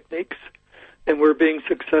broadcasting techniques, and we're being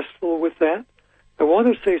successful with that. I want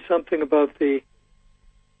to say something about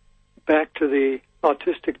back to the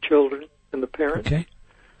autistic children and the parents. Okay.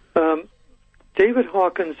 David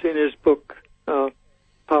Hawkins, in his book,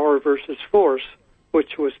 Power versus Force,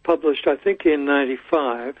 which was published, I think, in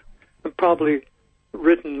 95, and probably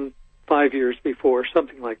written 5 years before,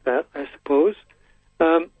 something like that, I suppose.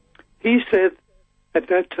 He said at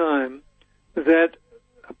that time that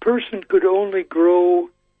a person could only grow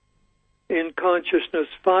in consciousness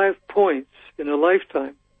 5 points in a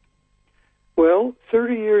lifetime. Well,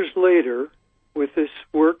 30 years later, with this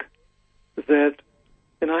work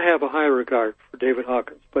and I have a high regard for David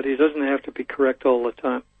Hawkins, but he doesn't have to be correct all the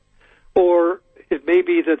time. Or it may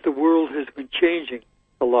be that the world has been changing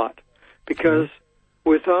a lot, because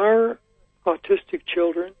with our autistic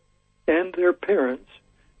children and their parents,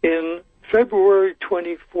 in February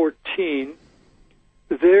 2014,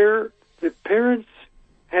 the parents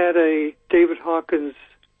had a David Hawkins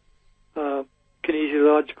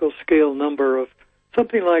kinesiological scale number of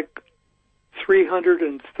something like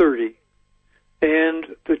 330,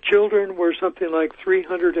 and the children were something like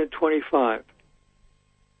 325.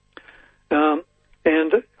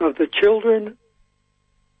 And of the children,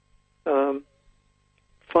 5%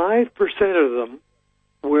 of them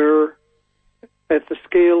were at the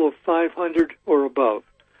scale of 500 or above.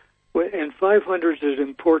 And 500 is an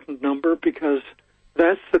important number because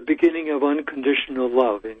that's the beginning of unconditional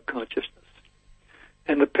love in consciousness.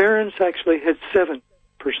 And the parents actually had 7%.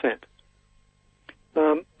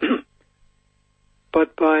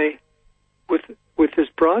 But with his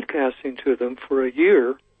broadcasting to them for a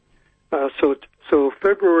year, so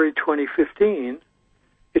February 2015,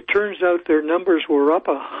 it turns out their numbers were up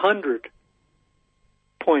 100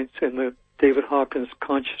 points in the David Hawkins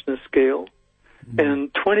consciousness scale,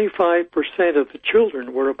 and 25% of the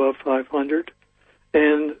children were above 500,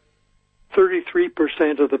 and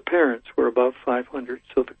 33% of the parents were above 500.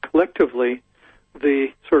 So collectively,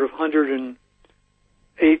 the sort of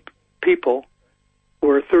 108 people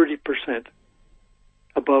were 30%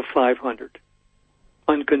 above 500.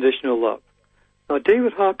 Unconditional love. Now,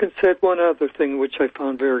 David Hawkins said one other thing which I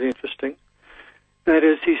found very interesting. That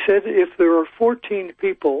is, he said if there are 14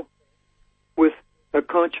 people with a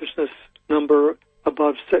consciousness number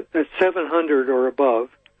above 700 or above,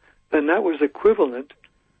 then that was equivalent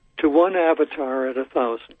to one avatar at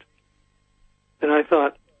 1,000. And I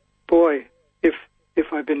thought, boy,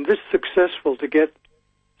 if I've been this successful to get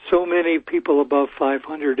so many people above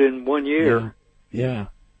 500 in 1 year, yeah.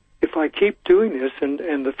 If I keep doing this and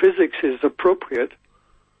the physics is appropriate,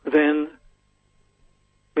 then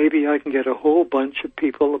maybe I can get a whole bunch of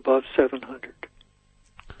people above 700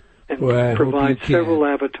 and provide several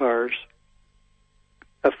avatars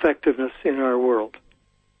effectiveness in our world.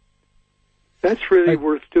 That's really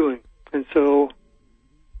worth doing. And so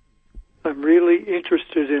I'm really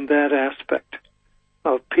interested in that aspect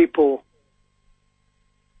of people,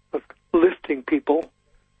 of lifting people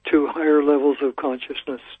to higher levels of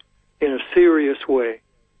consciousness in a serious way,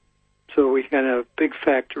 so we can have big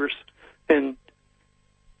factors and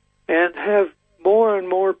have more and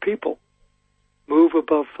more people move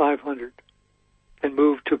above 500 and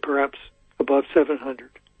move to perhaps above 700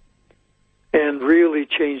 and really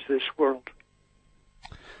change this world.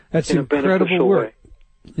 That's incredible work.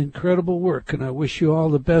 Incredible work, and I wish you all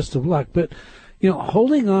the best of luck. But,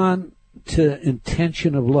 holding on to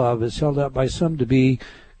intention of love is held out by some to be,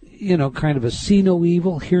 kind of a see no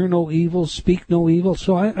evil, hear no evil, speak no evil.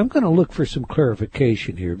 So I'm going to look for some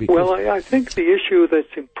clarification here. Because well, I think the issue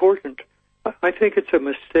that's important, I think it's a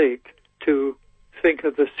mistake to think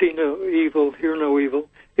of the see no evil, hear no evil.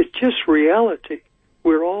 It's just reality.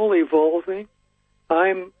 We're all evolving.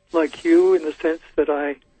 I'm like you in the sense that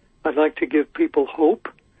I'd like to give people hope,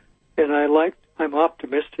 and I'm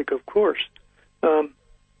optimistic, of course.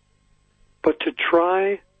 But to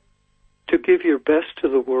try to give your best to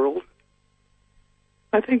the world,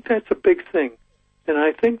 I think that's a big thing. And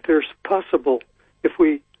I think there's possible, if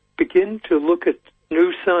we begin to look at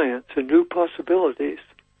new science and new possibilities,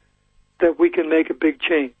 that we can make a big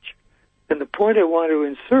change. And the point I want to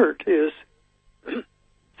insert is,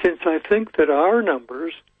 since I think that our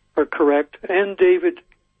numbers are correct, and David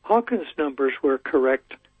Hawkins' numbers were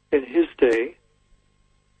correct in his day,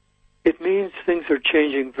 it means things are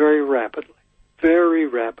changing very rapidly, very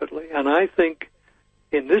rapidly. And I think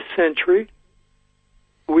in this century,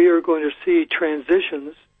 we are going to see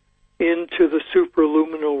transitions into the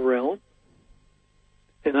supraluminal realm.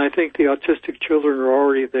 And I think the autistic children are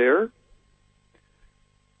already there.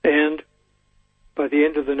 And by the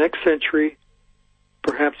end of the next century,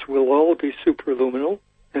 perhaps we'll all be supraluminal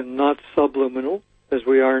and not subluminal as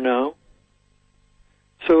we are now.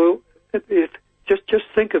 So just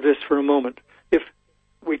think of this for a moment. If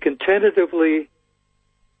we can tentatively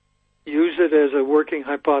use it as a working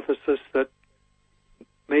hypothesis that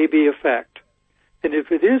may be a fact, and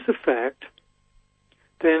if it is a fact,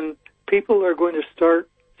 then people are going to start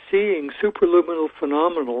seeing supraluminal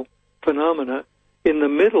phenomena in the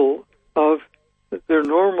middle of their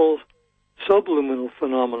normal subluminal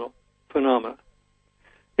phenomena.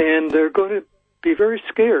 And they're going to be very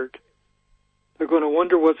scared. They're going to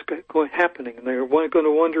wonder what's happening, and they're going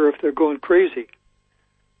to wonder if they're going crazy.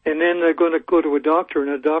 And then they're going to go to a doctor, and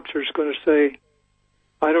a doctor's going to say,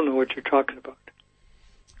 I don't know what you're talking about.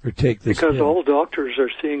 Or take this because pill. All doctors are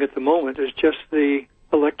seeing at the moment is just the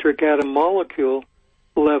electric atom molecule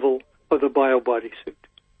level of the biobody suit.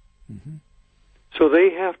 Mm-hmm. So they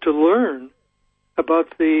have to learn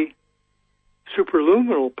about the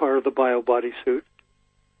supraluminal part of the biobody suit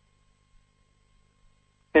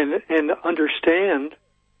and understand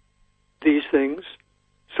these things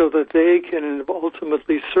so that they can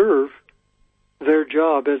ultimately serve their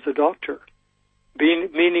job as a doctor, being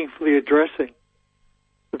meaningfully addressing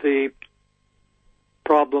the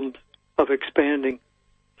problems of expanding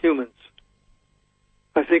humans.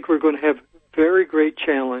 I think we're going to have very great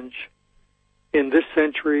challenge in this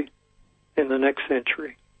century and the next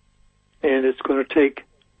century. And it's going to take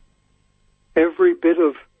every bit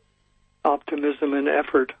of optimism and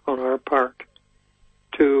effort on our part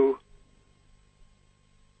to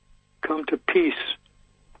come to peace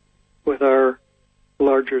with our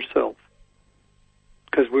larger self.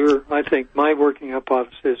 Because I think my working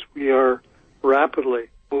hypothesis, we are rapidly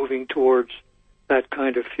moving towards that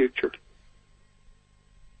kind of future.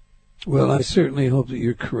 Well, I certainly hope that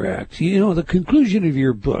you're correct. The conclusion of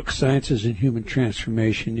your book, Sciences in Human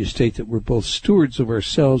Transformation, you state that we're both stewards of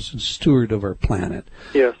ourselves and steward of our planet.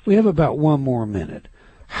 Yes. We have about 1 more minute.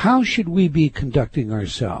 How should we be conducting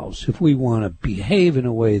ourselves if we want to behave in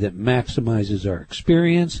a way that maximizes our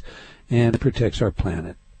experience and protects our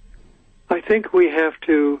planet? I think we have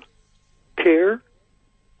to care,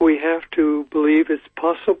 we have to believe it's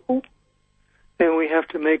possible, and we have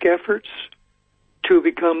to make efforts to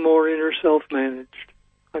become more inner self-managed.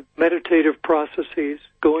 Meditative processes,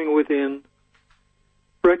 going within,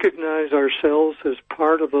 recognize ourselves as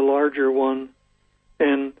part of the larger one,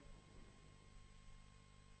 and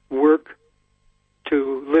work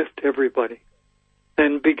to lift everybody.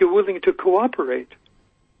 And be willing to cooperate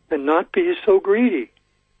and not be so greedy.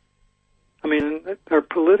 I mean, our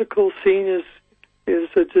political scene is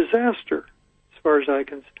a disaster, as far as I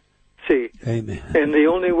can see. Amen. And the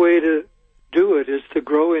only way to do it is to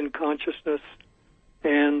grow in consciousness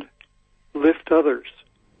and lift others,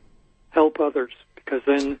 help others, because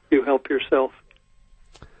then you help yourself.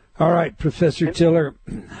 All right, Professor Tiller,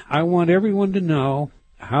 I want everyone to know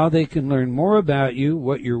how they can learn more about you,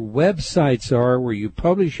 what your websites are, where you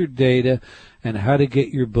publish your data, and how to get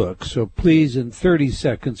your book. So please, in 30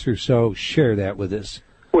 seconds or so, share that with us.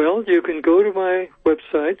 Well, you can go to my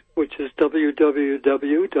website, which is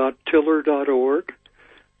www.tiller.org.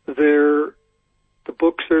 The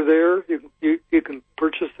books are there. You can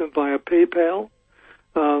purchase them via PayPal.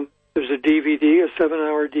 There's a DVD, a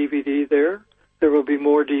 7-hour DVD there. There will be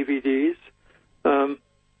more DVDs.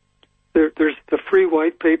 There's the free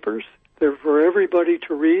white papers. They're for everybody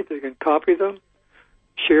to read. They can copy them,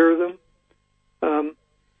 share them.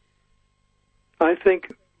 I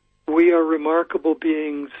think we are remarkable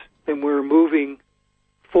beings, and we're moving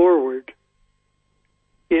forward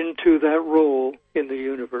into that role in the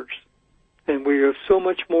universe. And we have so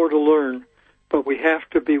much more to learn, but we have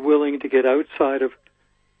to be willing to get outside of,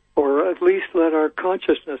 or at least let our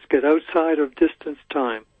consciousness get outside of distance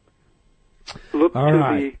time. Look all to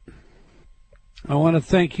right. I want to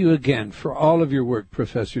thank you again for all of your work,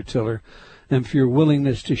 Professor Tiller, and for your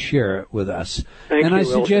willingness to share it with us. Thank and you, I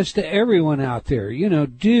suggest to everyone out there,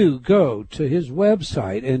 do go to his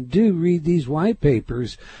website and do read these white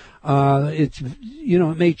papers. It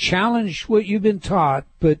may challenge what you've been taught,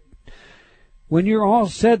 but when you're all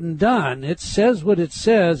said and done, it says what it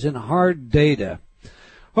says in hard data.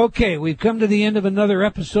 Okay, we've come to the end of another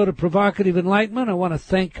episode of Provocative Enlightenment. I want to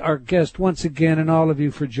thank our guest once again and all of you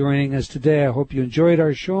for joining us today. I hope you enjoyed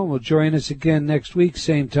our show and will join us again next week,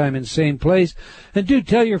 same time and same place. And do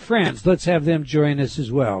tell your friends. Let's have them join us as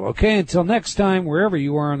well. Okay, until next time, wherever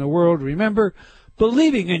you are in the world, remember,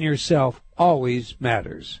 believing in yourself always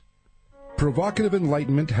matters. Provocative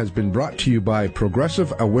Enlightenment has been brought to you by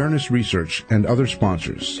Progressive Awareness Research and other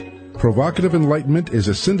sponsors. Provocative Enlightenment is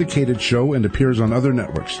a syndicated show and appears on other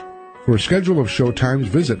networks. For a schedule of show times,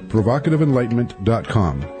 visit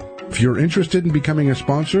provocativeenlightenment.com. If you're interested in becoming a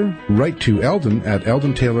sponsor, write to Eldon at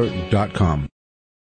eldontaylor.com.